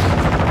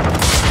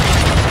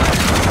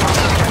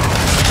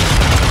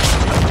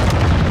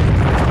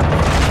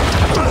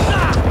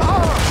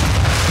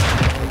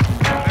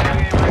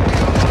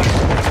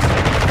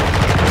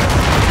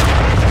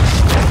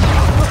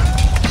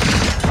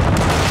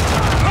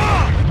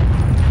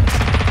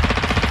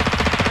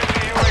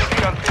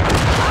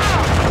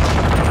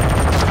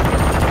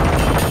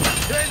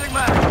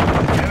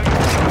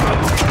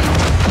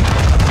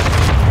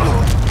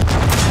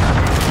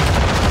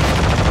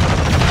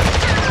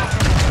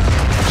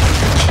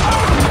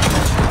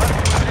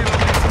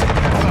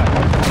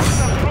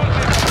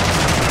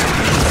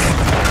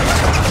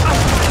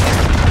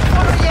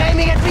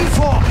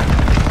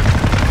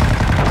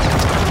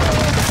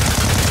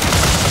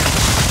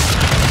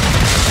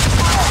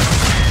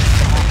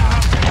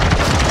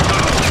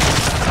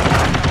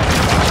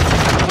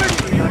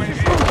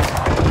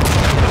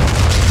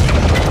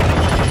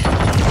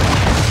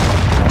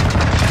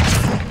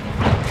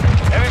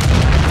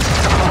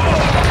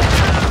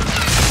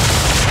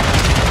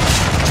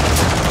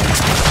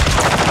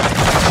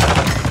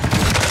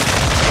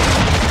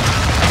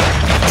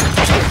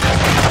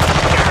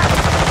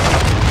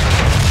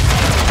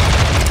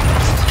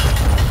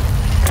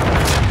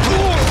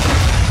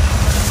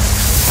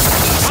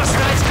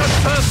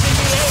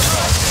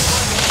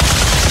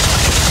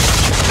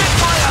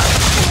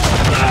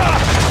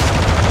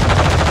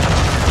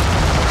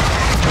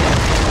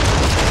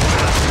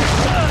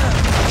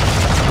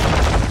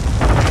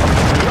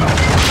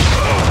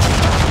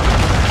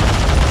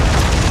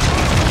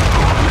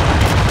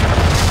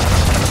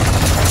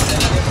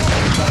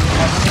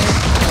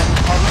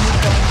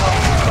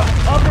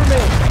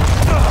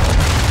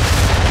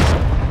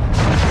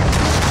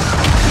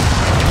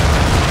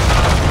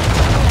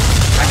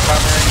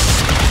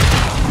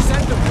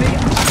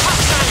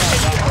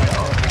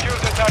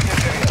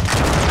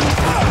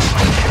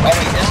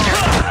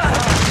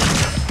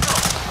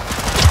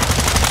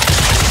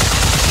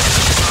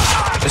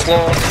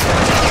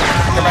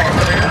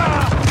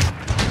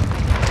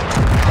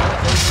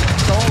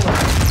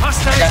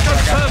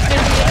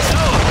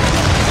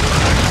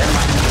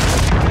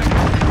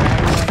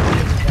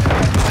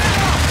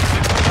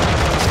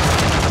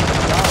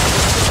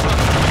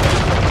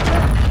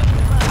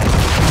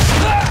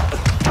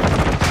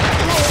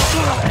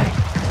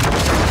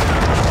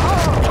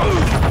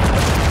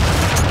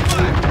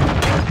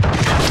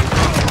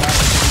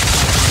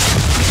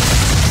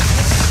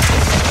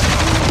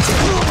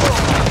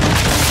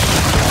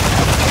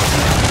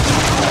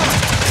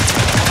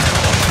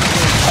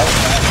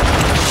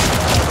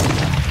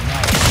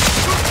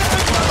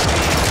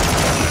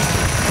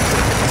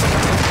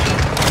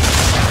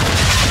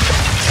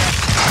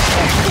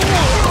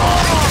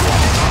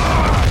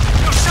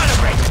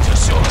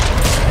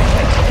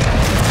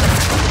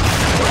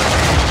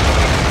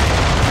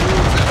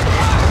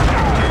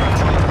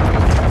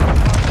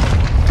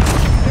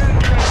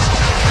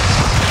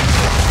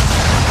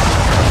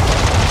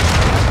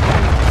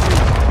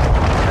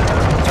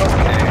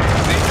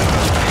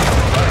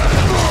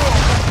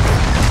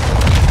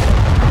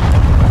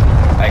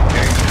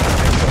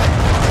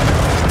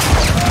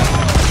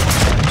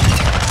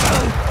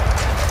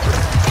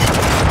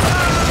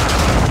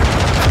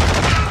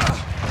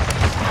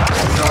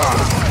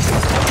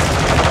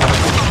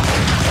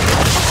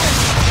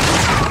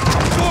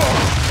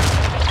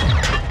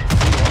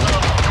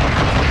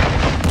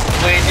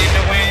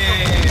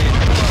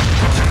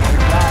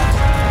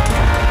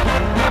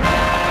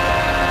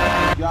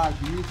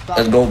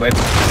 Let's go, baby.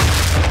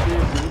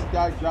 Seriously, this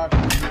guy dropped.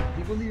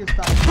 People need to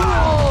stop.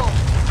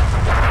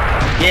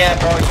 Yeah,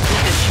 bro, you beat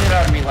the shit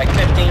out of me like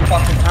 15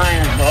 fucking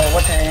times, bro.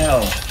 What the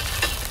hell?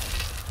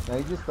 No,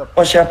 he's just a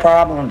What's your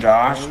problem,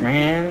 Josh,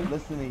 man?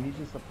 Listen to me, he's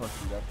just a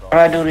pussy, that's all. What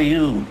I do to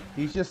you?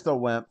 He's just a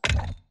wimp.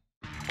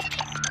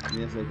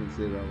 Yes, I can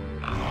say that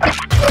word.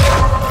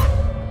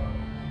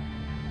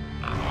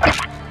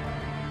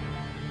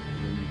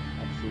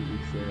 Absolutely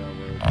say that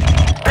word.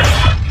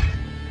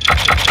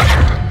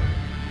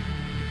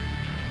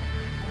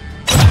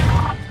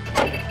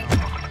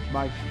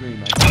 My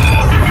stream,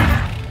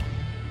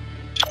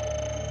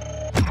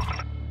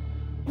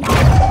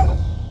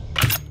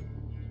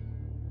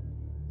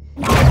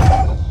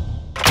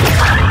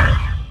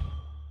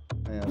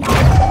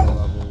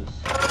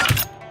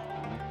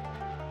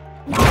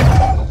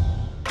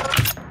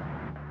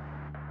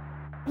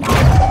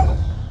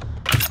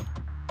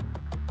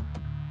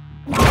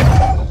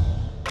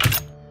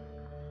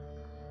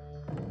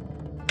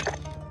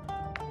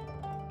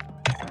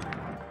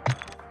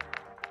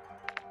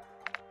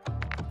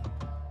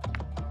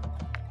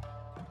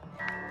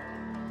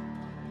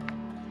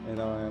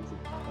 know I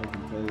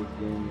can play this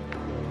game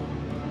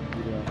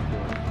that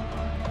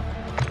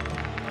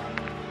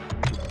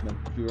my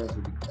computer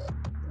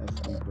has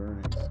to be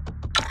burning.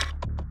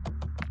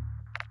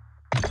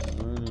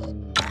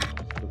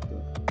 Let's put the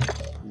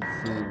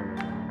incinerator.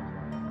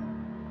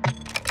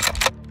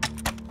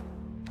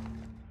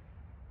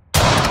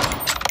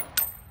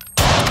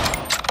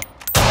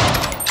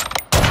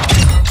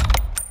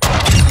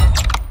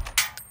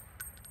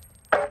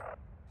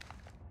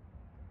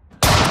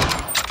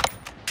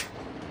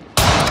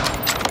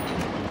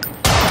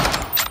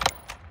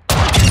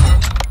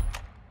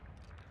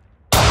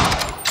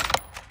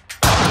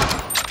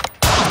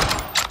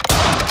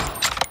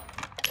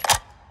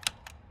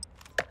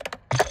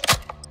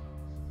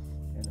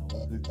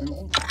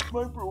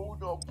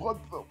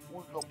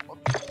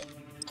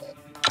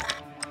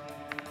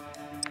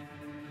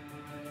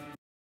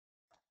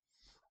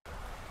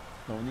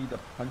 Don't need to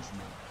punch me.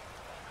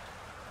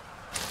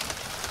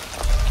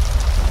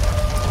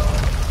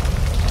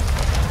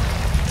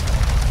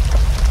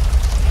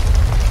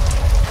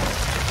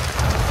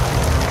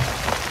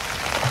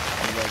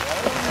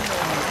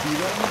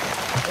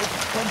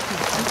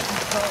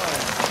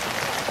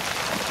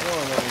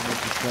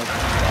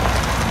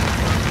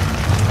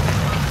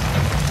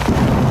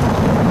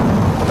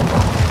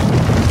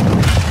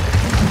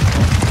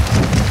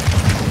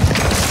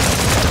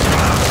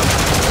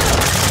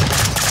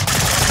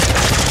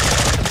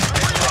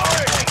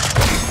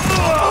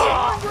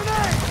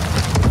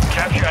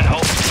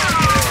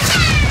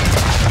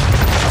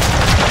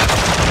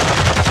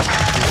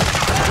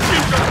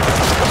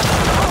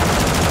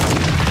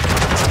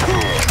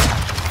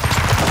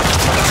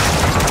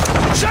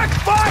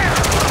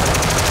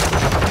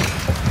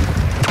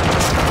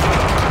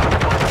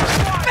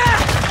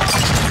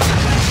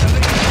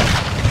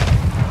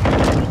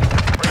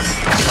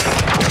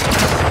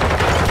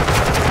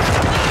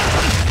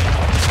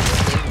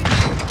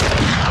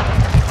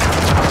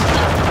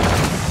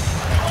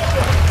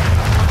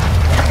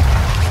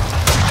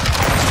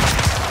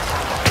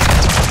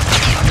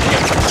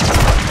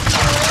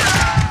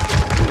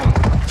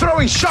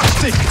 Shock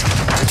stick!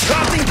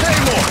 Dropping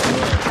Claymore!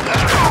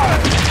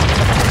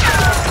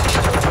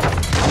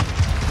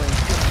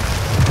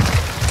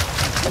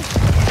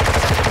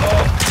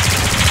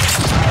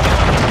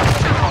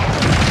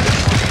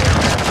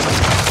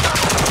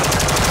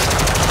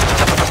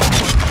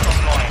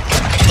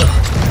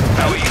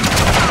 How are you?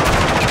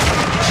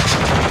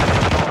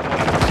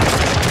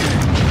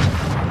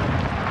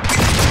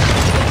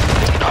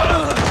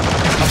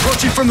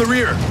 Approaching from the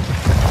rear.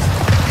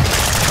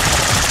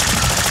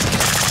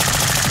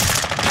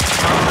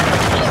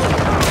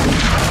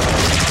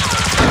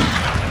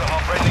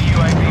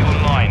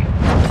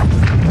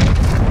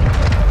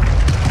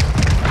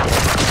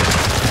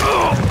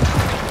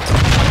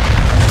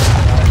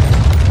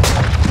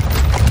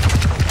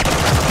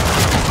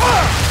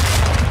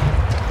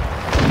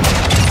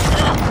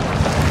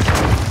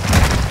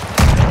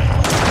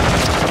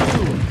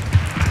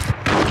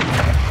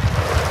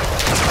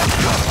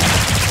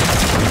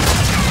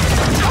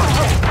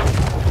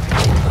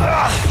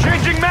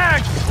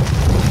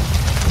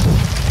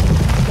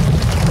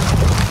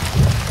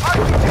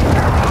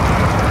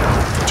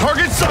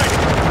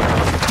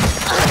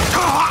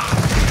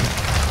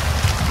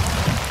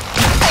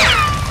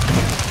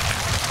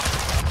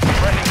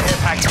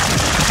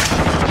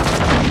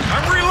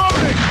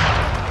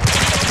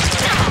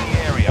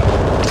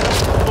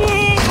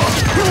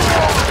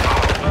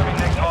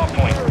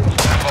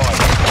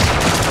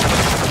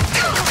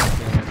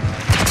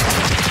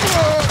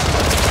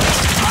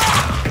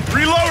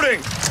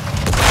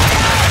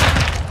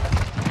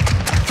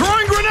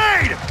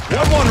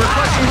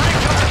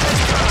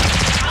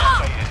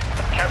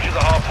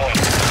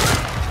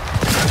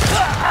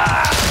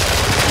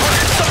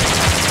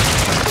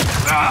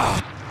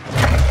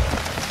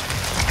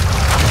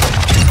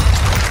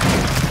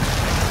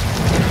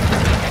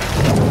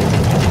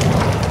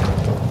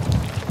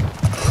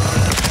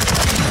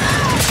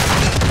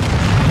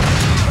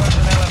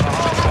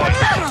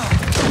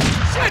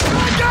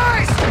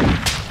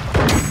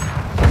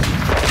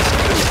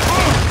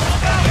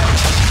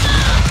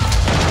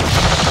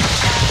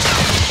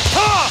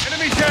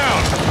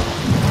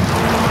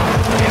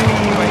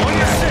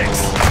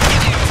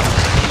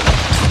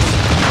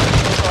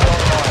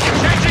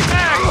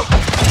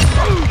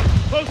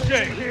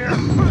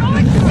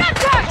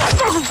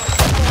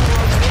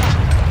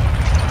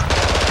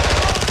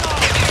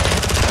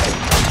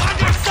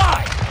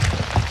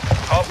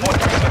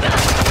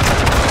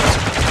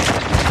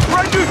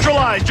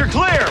 You're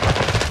clear!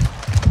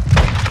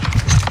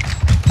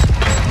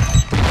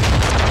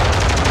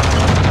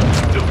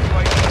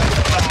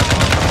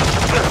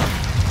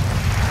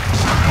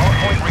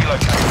 Hardpoint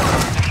relocated.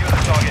 Secure the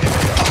target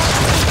area.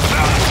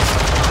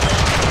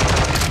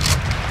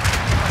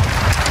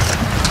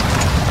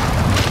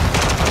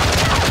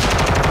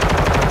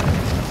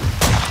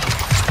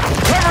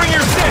 Covering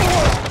your six!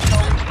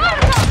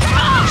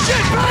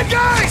 Shit, bad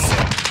guys!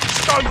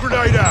 Stun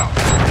grenade out!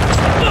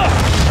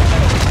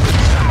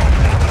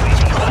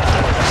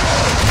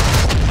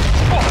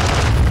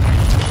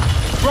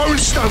 Throwing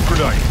stun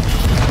grenade.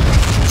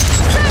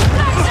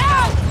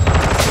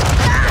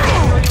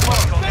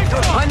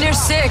 Under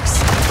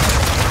 6.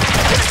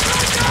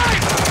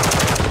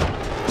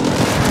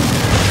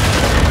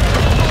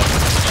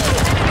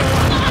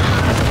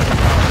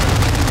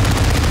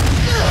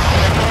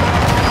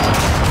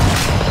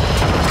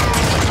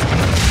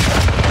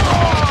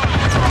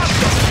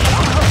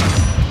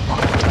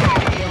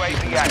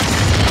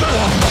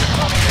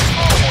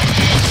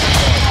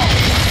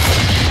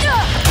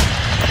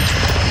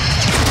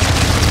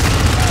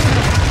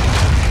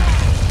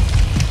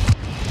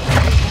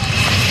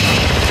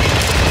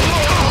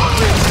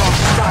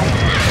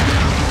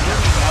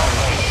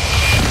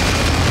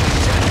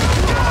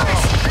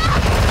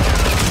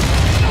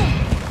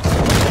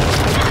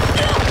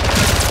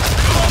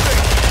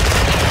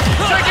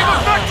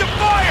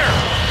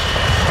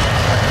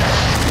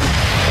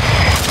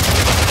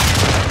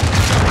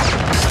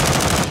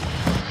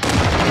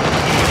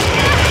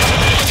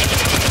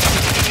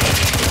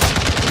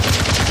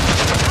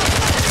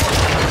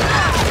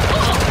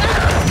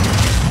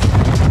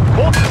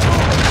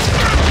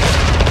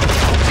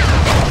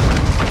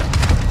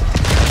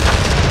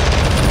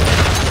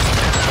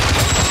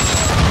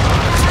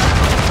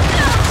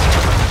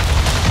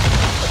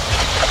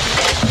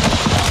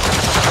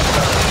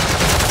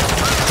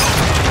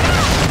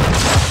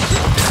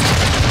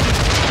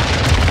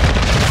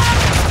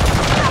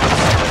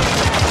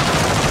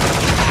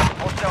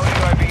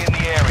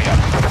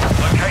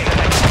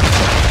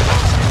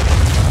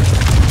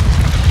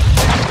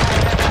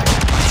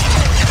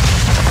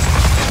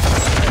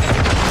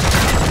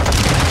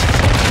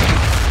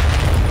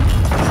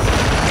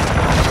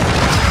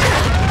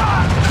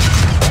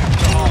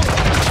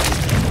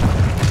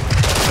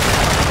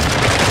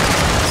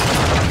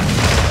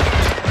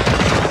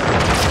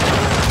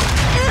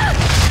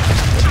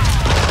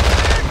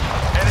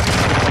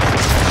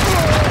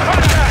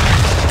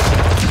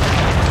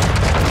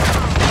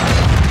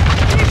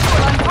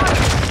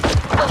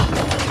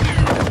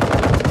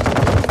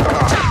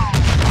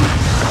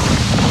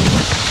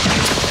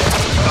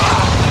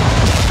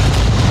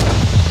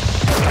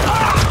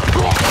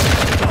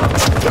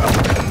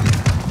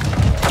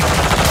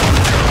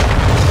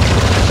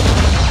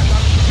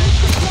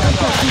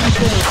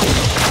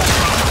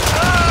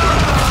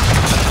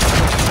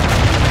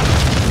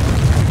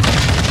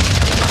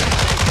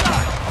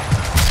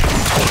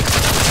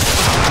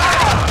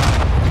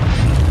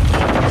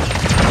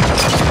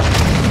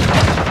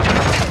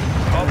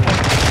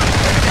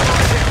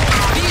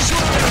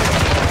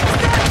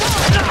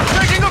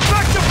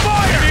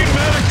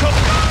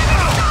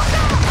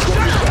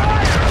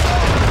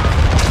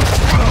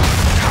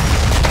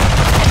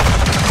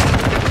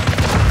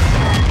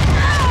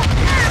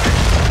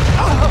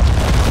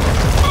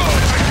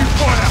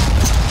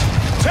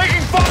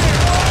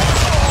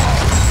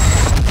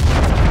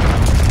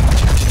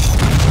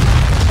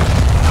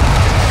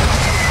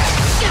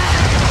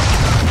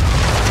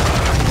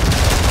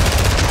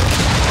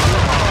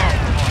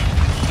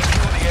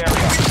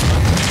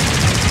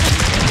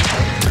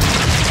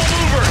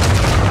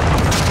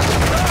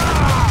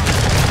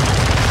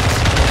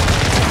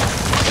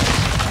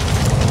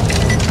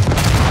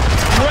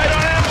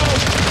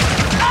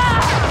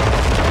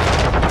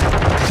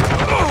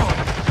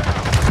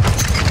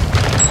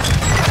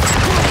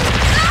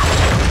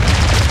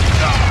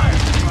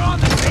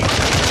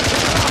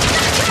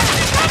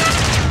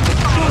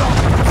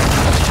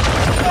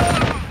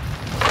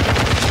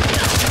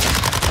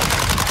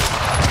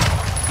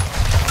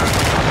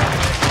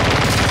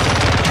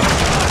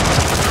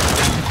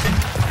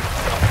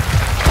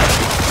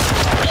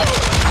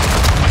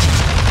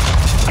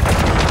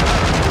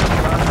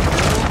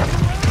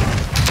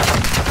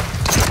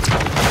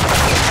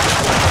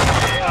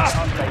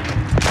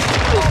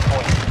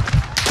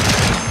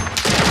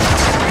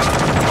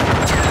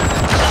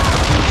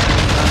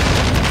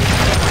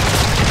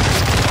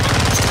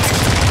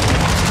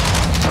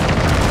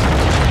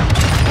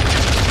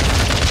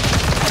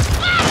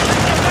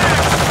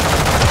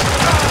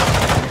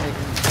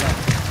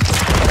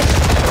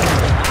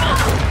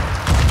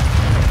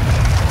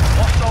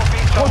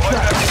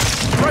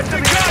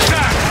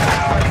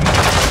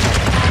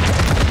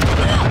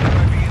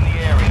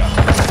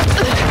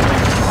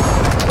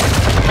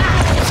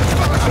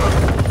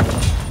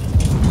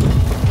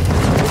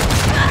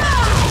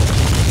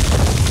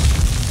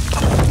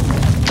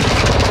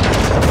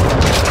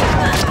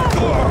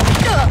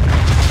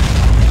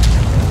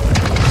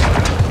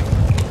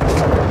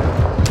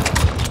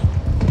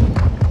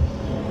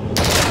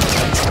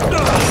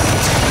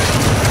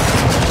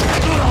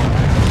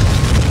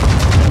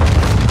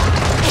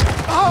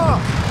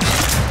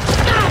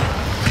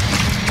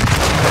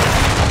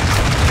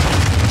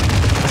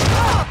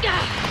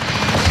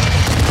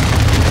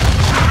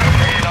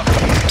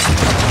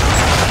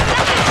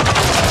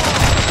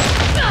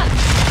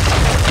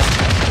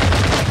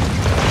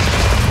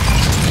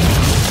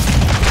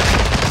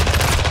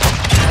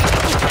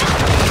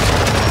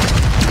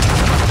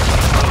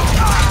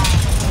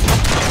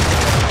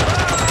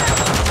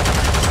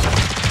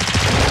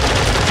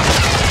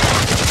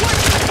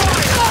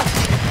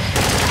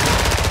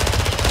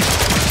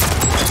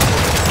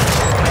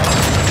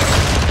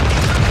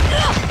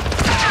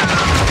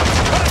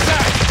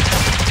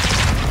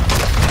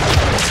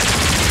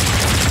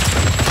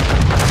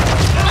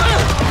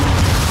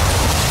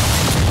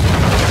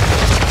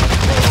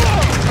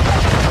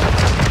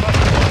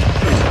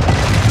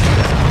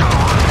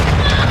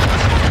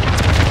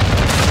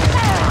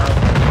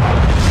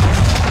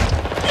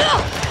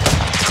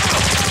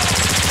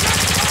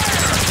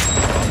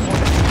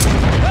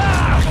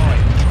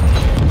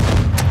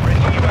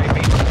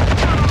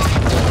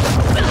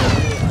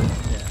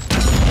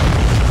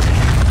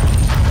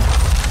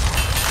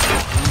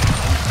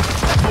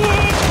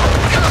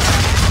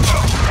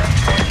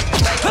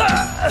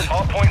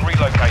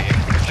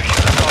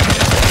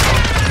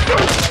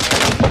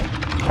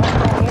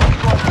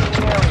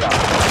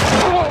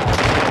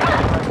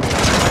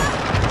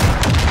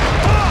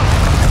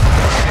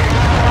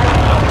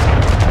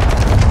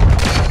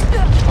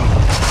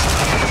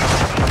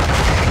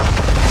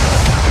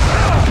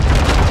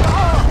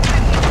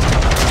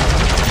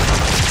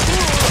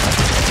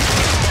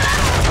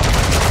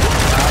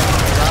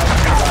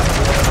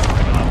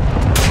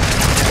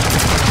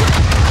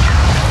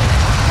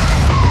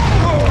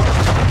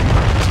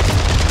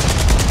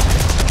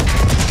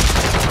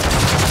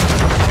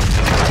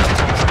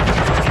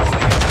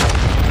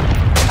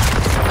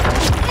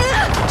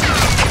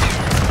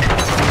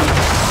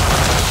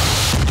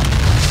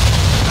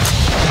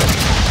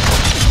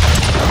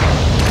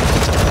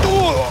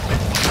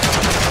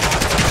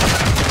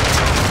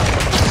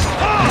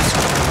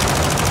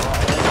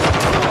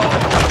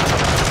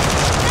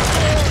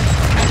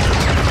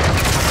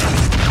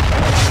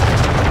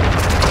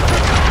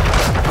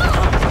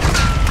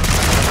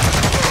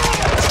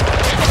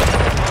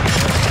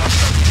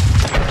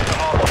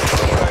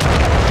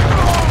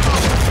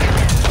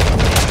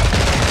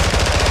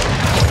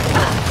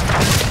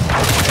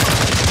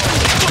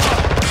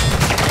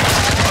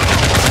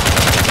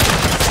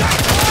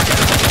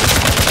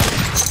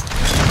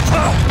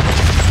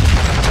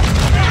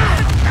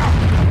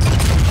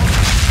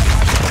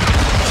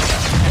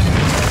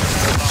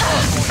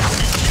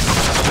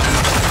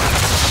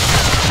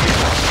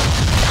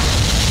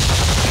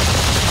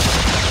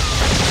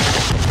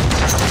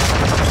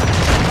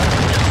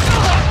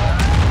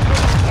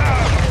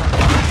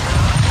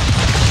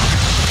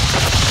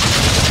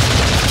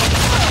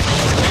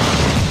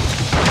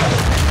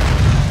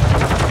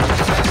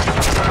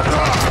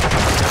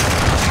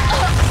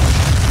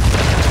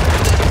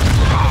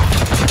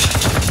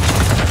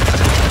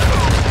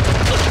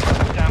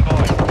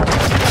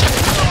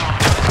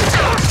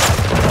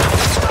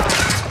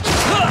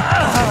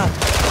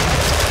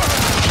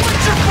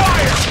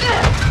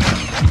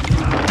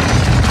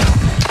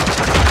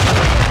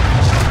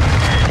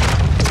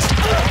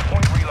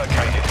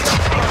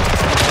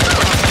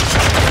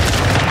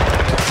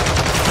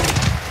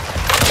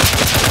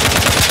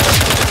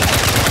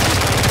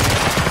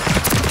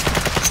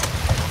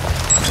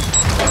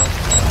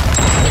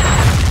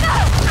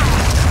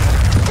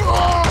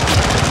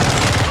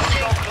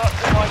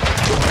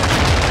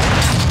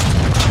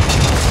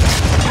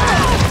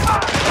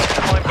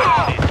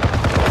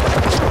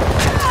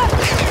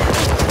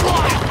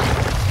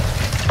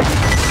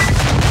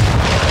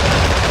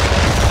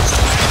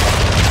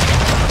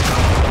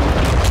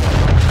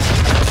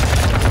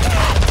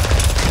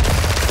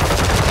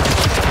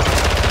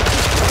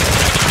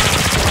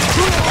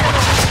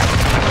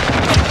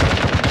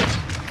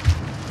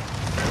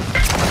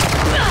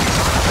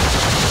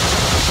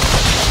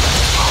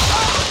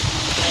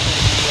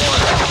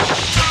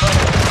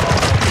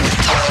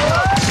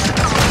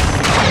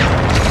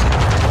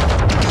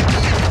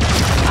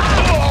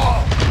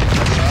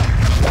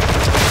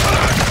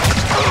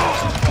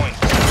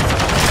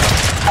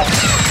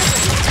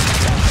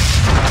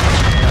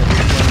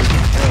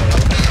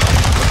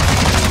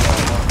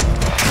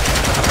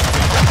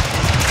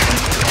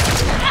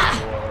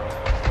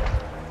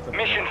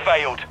 Mission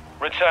failed.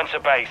 Return to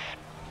base.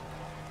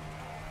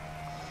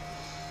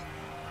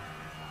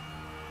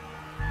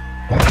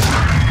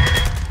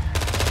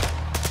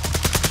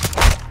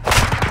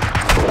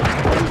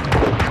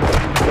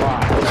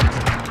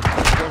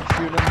 Don't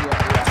shoot him. You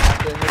have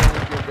to hit him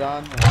with your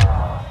gun.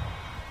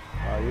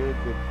 Wow, you're a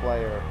good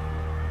player.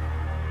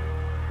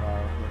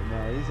 Wow, no,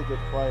 he's a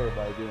good player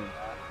by doing that.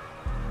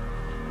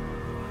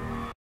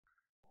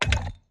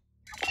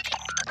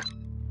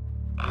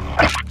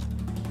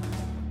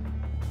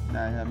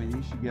 Nah, I mean,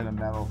 he should get a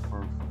medal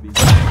for being a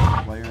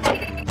good player in the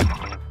game,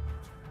 for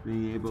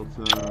being able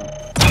to.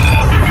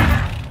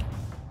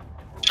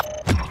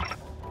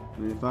 I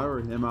mean, if I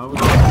were him, I'd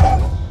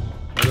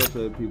go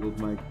to people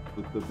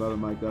with the butt of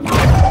my gun.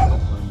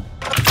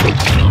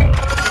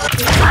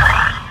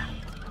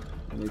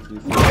 It makes me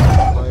feel like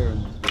a player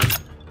in this game.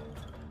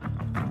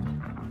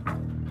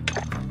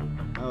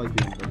 I like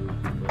being better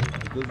with people.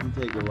 It doesn't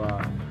take a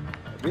lot.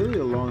 Really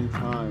a long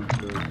time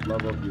to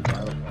level up your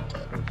battle pass.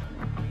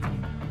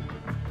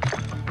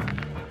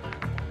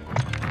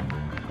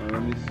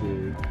 Let me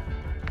see.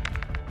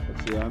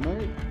 Let's see, I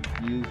might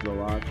use the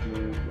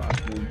Lockman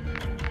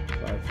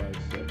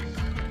 556.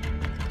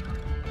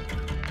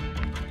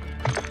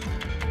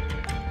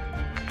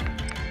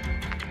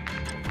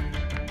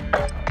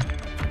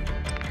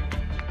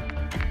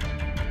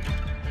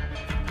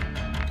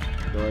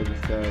 So I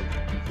just have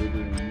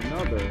configured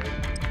another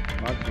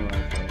Lockman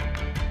rifle.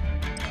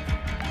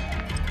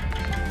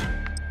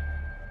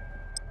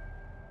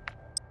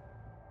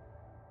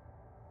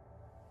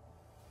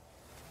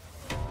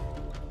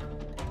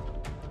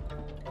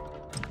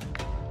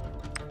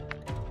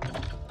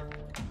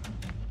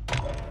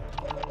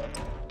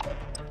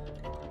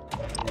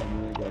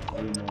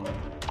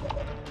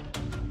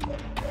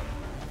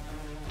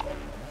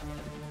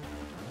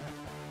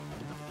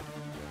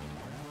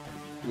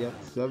 Yep,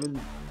 7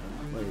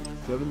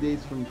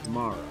 days from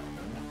tomorrow.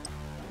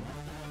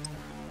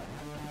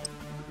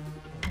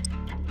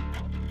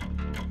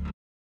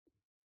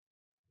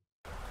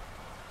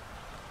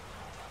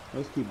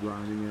 Let's keep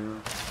grinding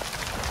here.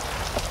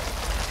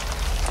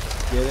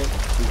 Get it?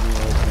 Keep me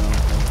right down.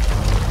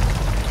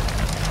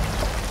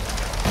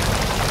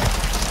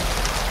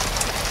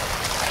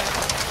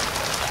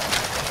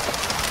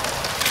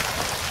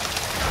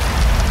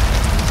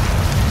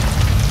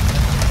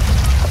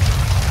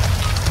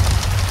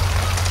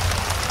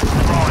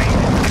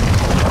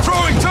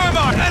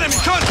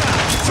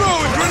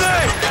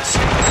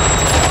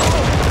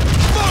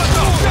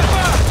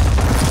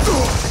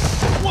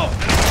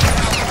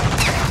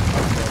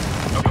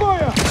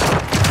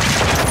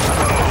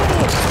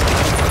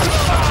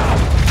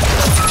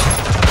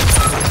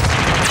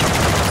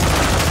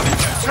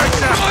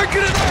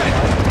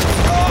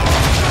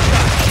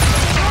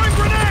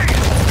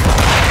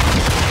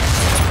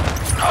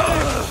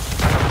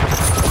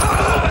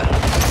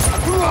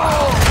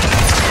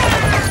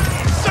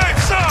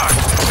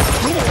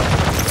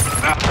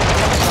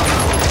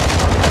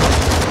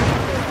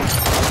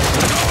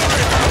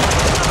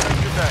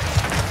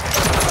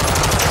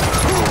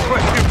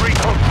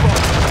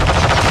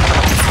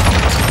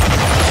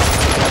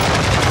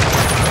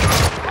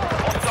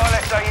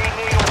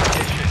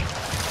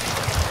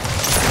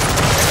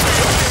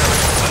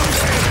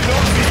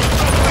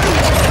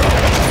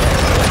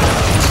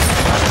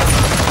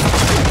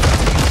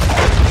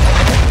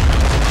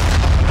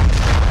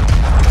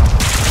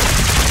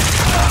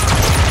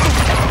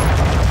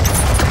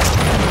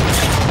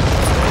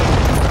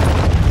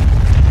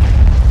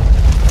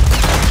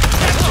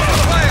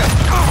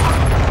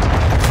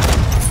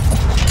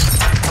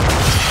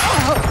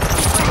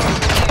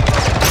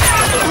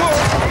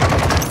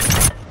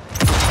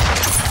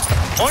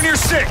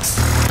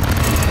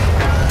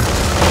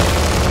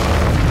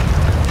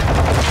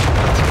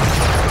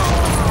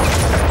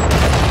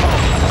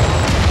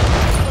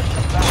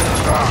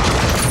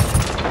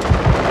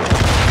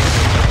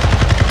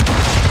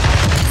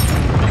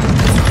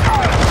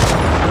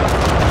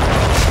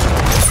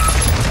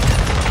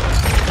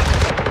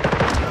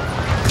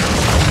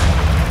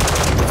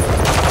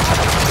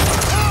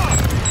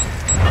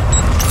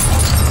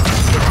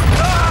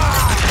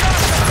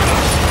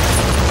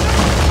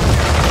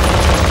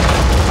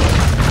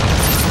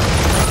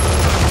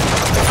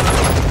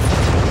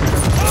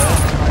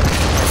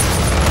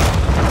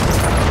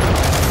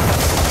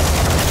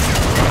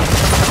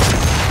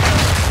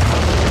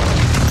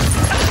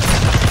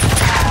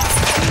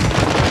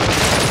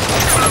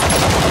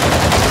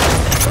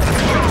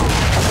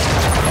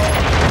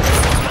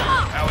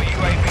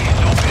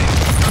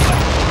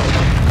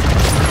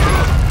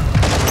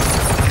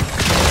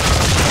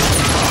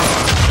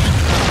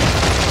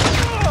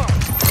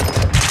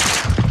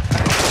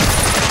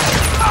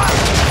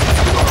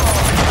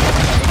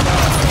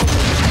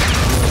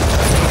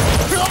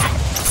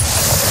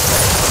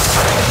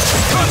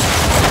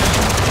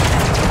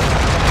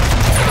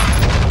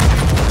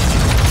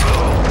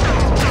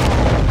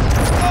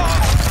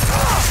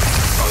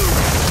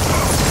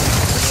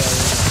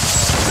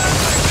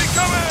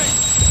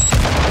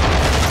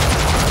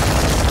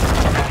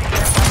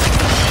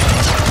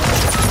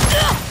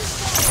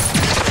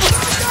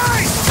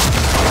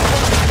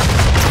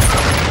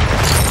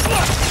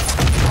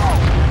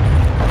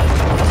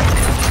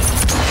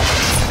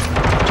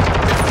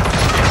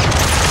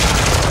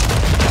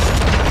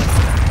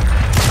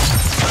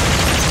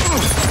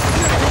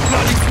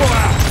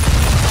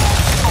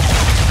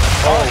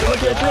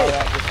 l'a tué.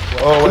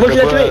 Oh, C'est moi qui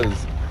l'ai tué.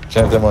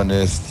 Chante mon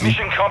esti.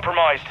 Mission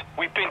compromised.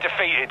 We've been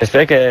defeated.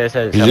 J'espère que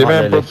ça J'ai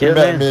va même pas le pu kill,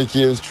 mettre man. mes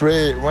kills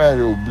straight. Ouais,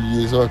 j'ai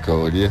oublié ça,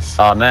 câlisse.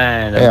 Ah,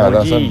 man, Hey, le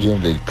dans ça, maudit. le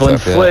gameplay, Pour une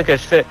ça fait. fois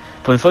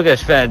que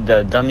je fais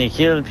le dernier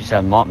kill, puis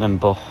ça me monte même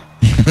pas.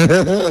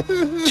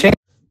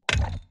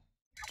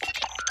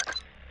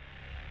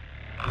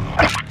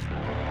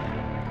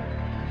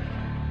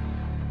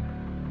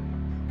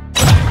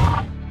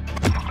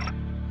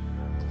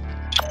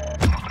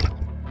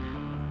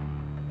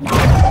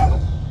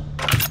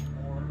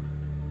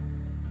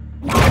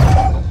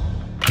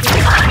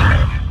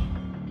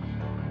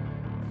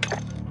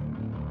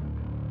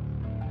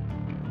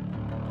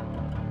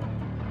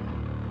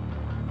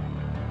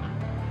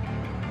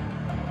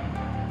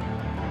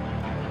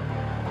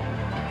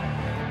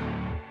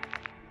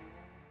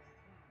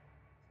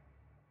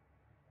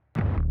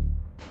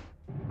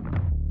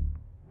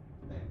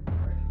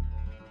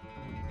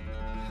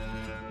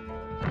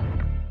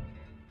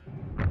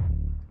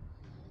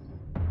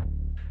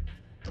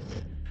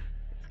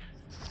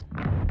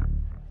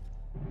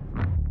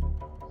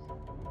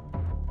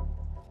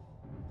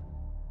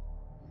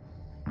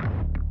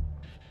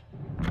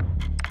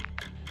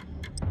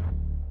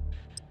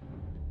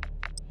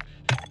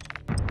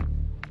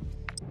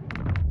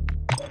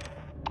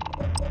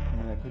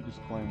 I could just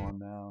claim one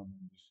now and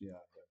then just, yeah.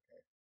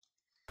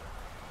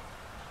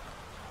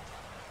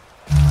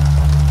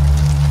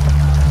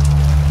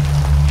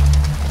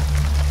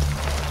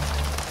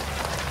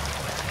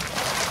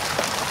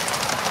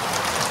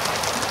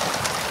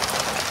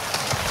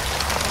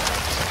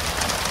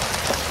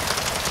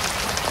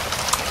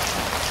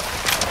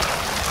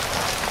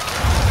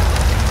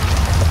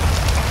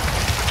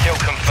 Kill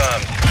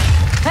confirmed.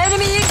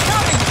 Enemy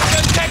incoming!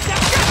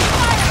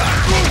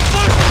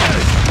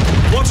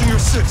 Watching your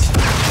six.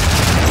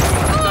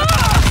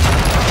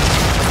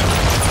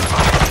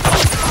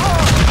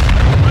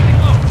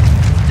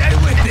 Stay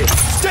with it!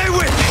 Stay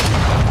with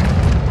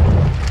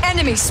it!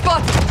 Enemy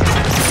spotted!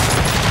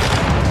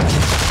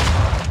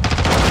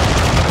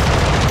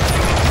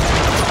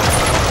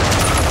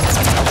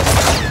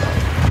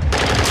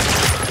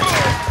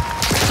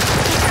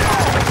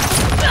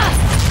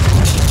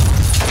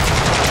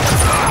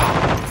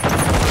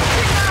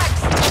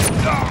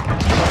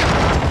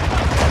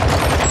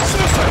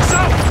 Suicide's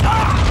out!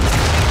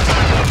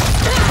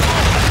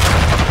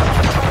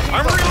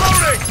 I'm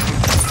reloading!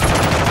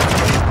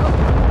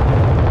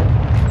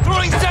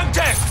 Throwing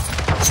Semtex!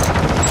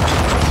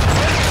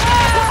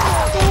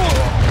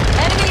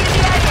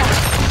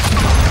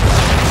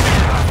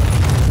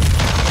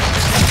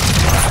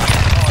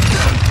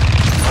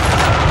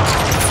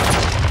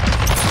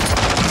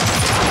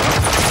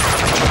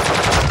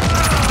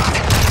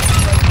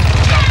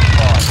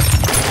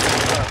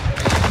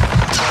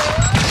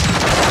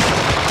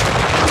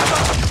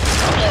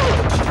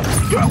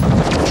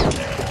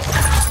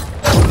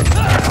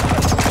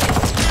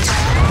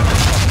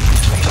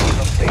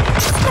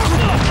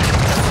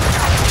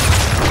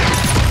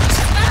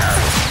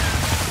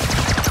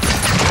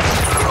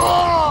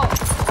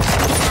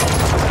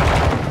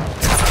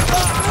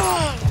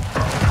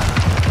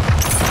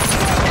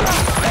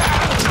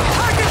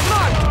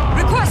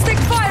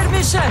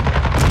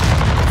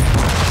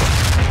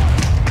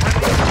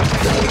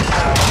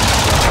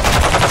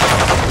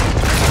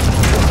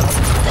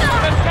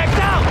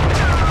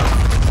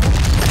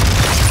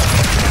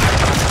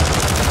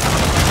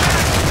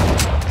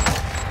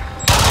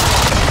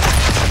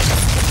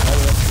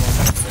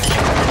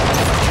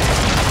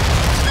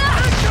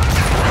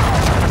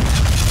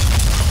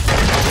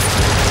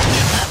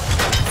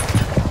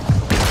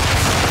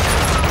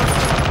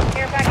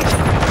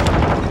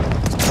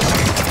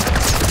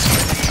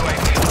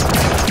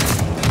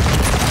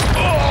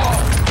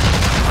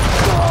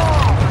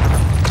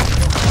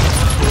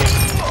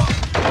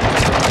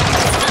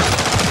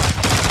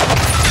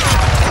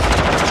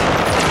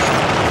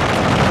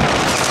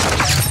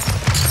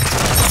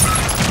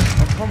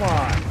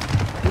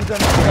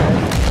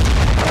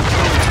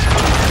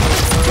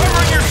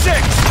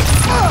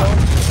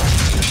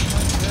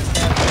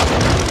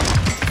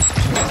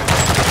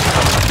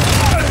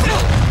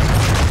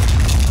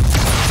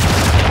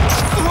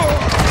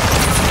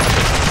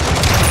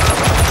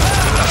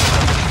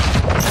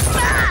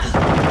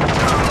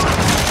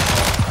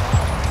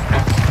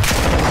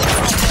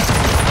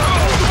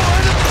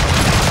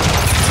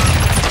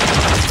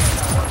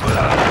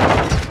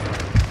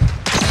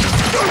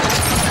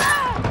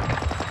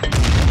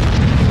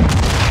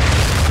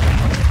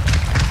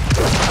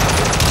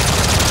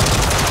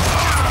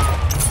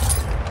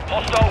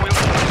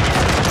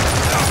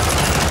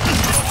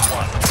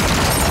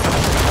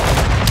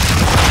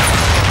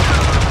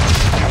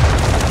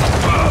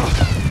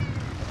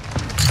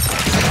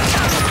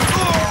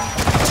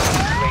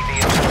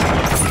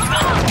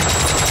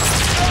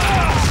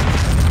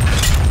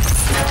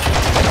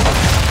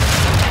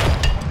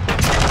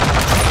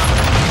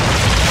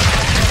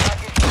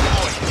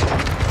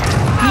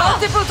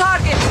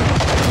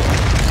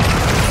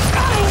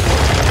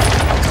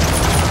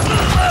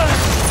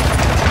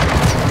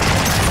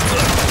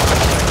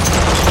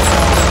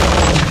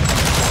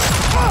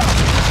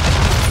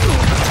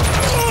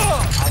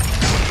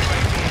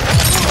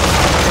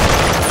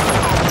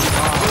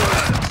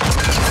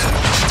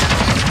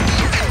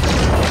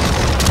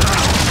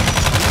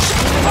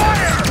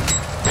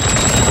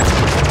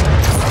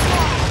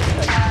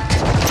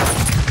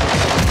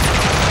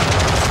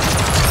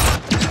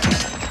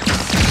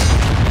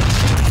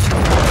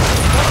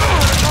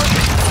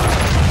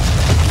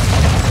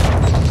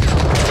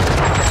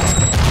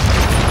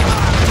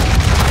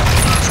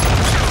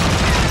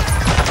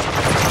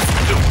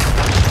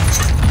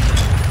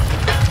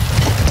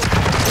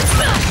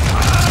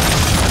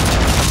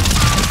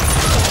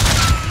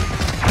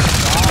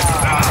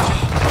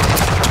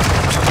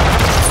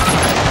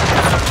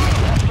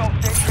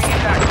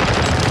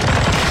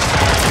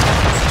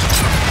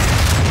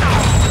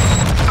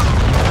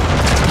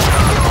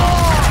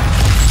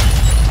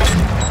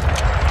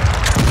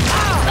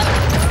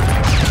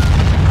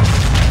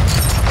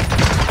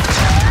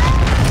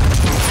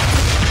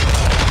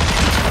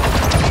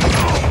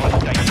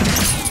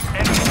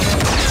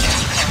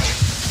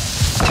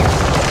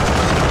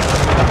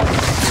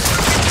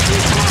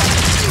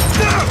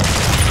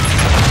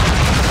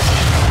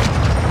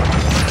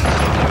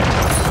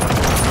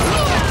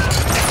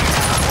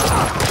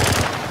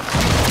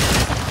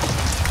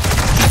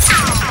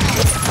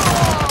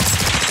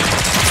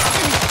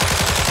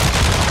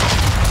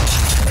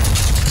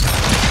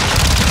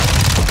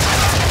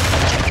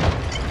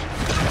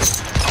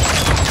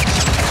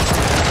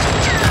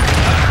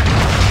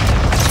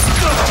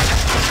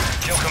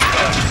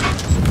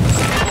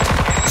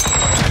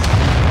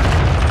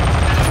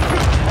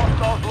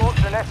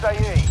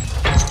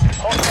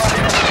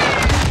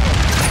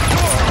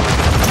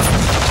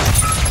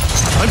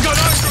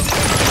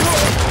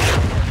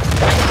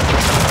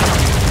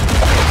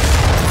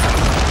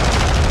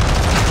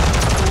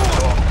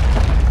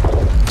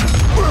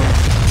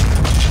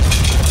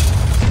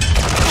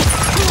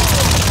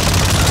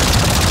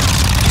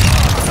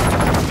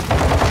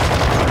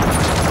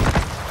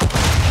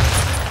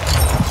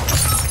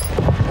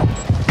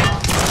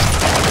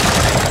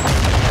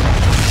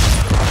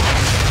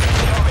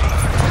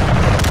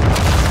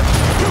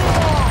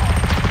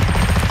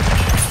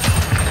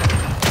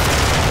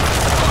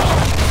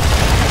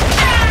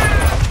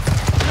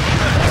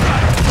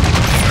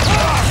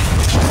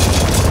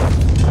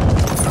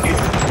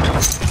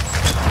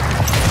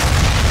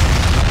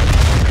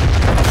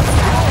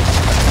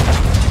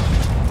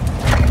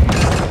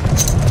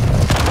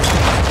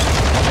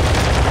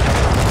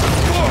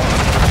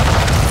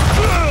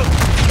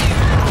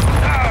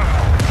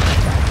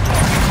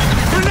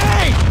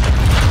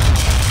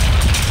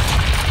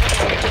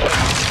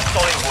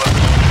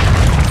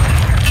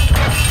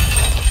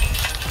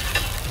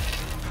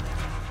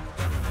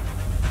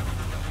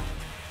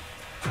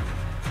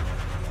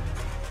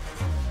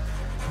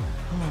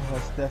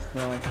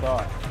 than I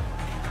thought.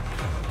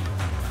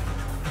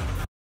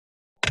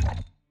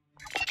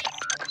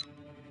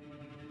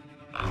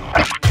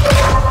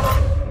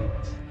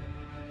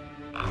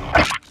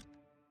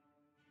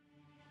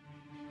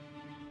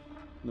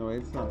 No,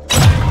 it's not.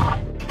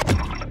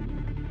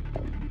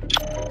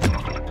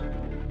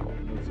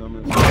 It's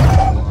almost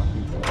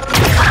walking.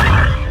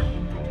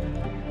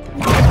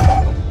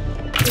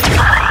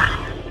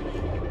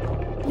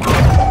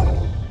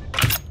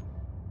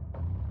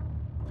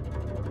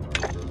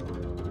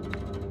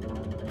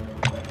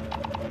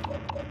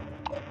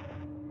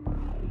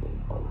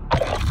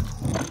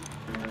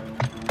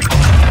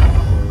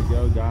 There we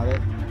go, got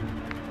it.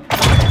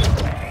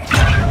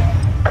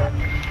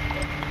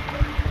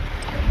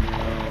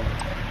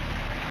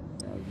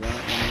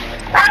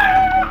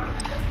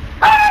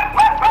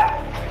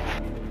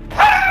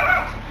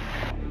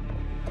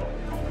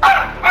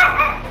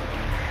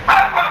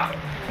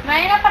 No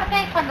hay una parte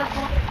de cuando tú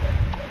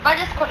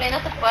vayas corriendo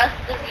te puedas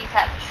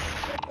deslizar.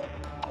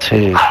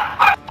 Sí.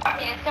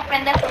 Tienes que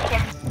aprender porque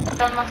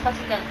son más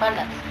fáciles las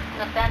balas.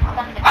 No te dan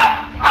tan de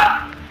frente.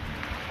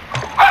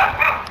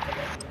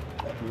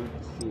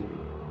 Sí.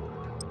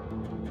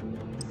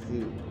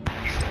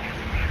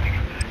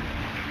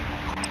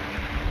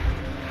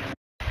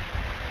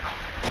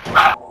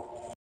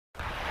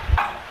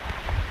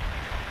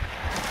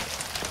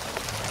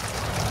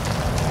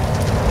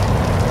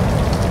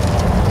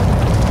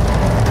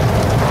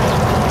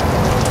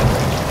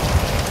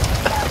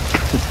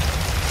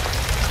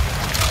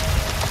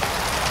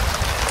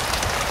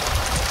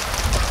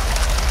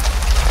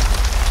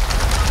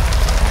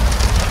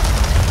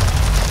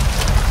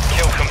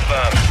 Kill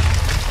confirmed.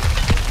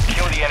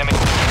 Kill the enemy.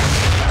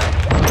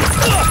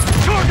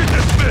 Target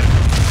this bit!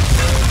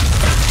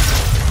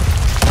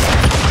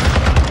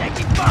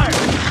 Taking fire!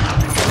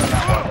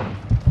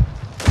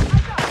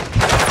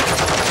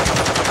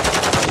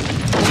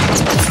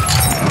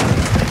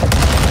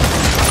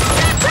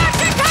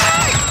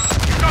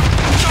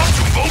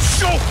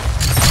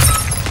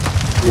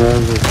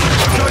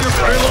 Now you're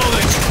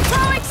reloading!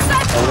 Throwing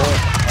sentry!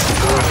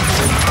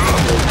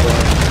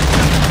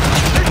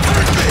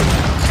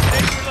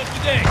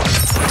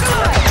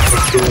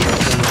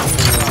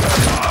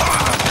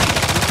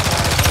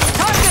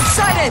 Target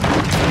sighted!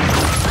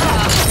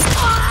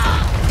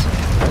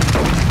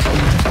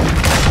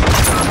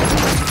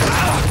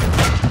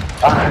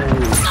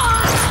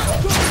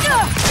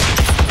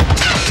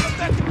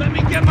 Let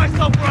me get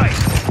myself right!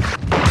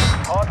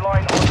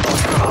 Hardline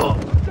online.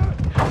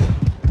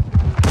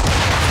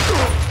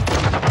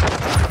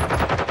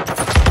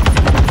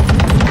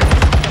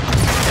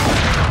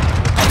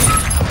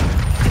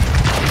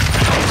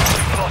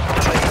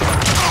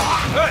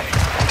 Hey!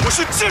 我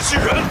是机器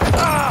人！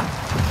啊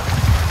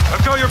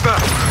I've got your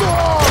back!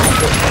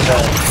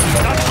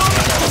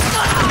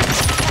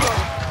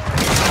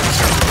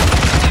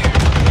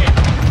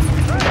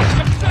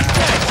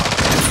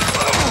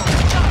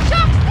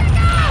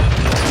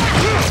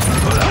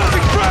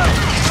 Moving ground!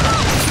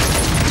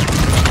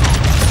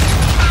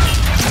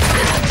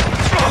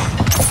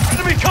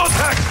 Enemy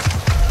contact!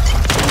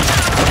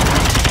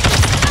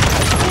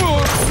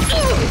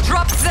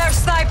 Dropped their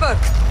sniper!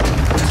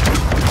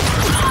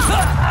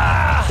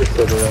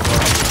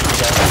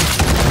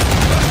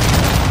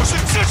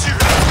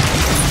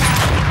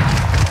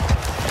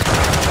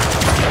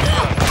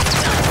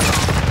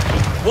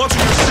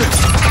 Watching your six!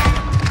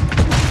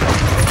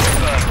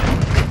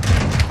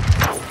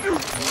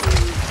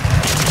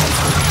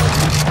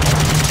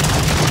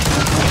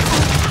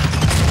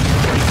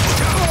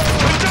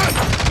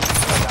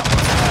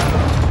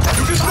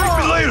 You can thank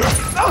me later!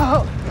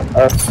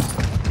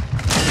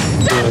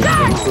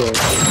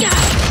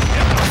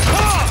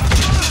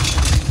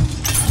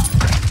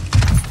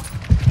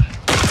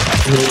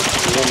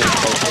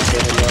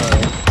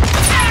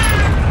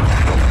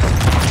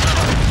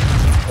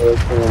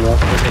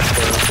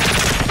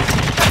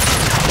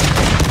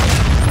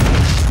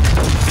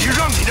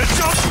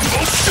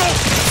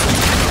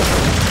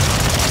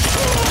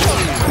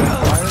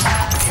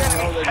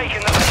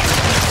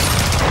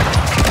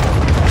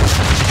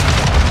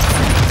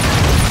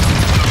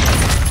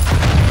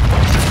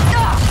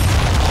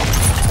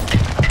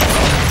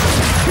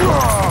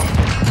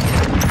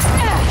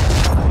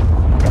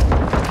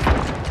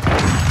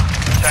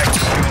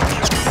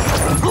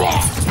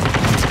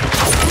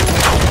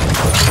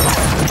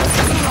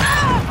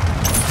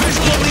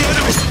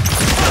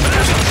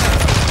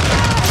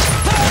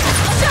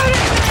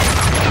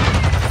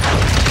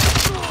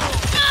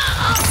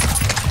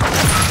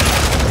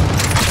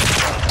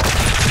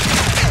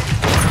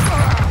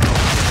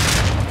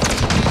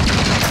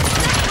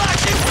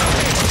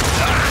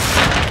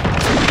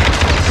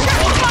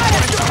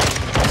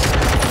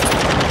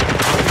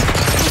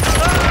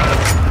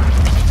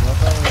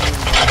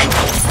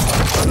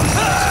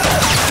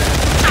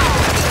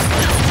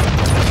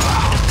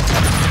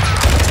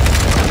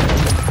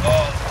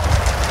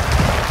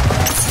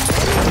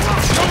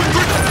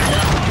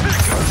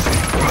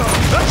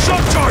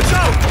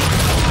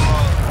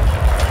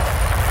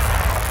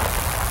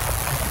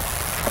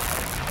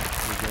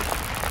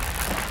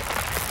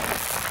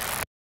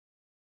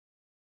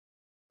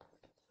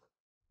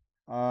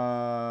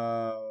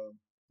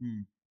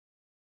 Hmm.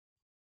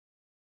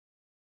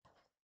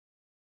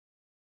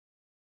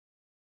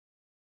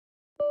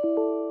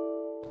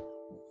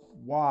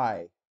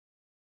 Why?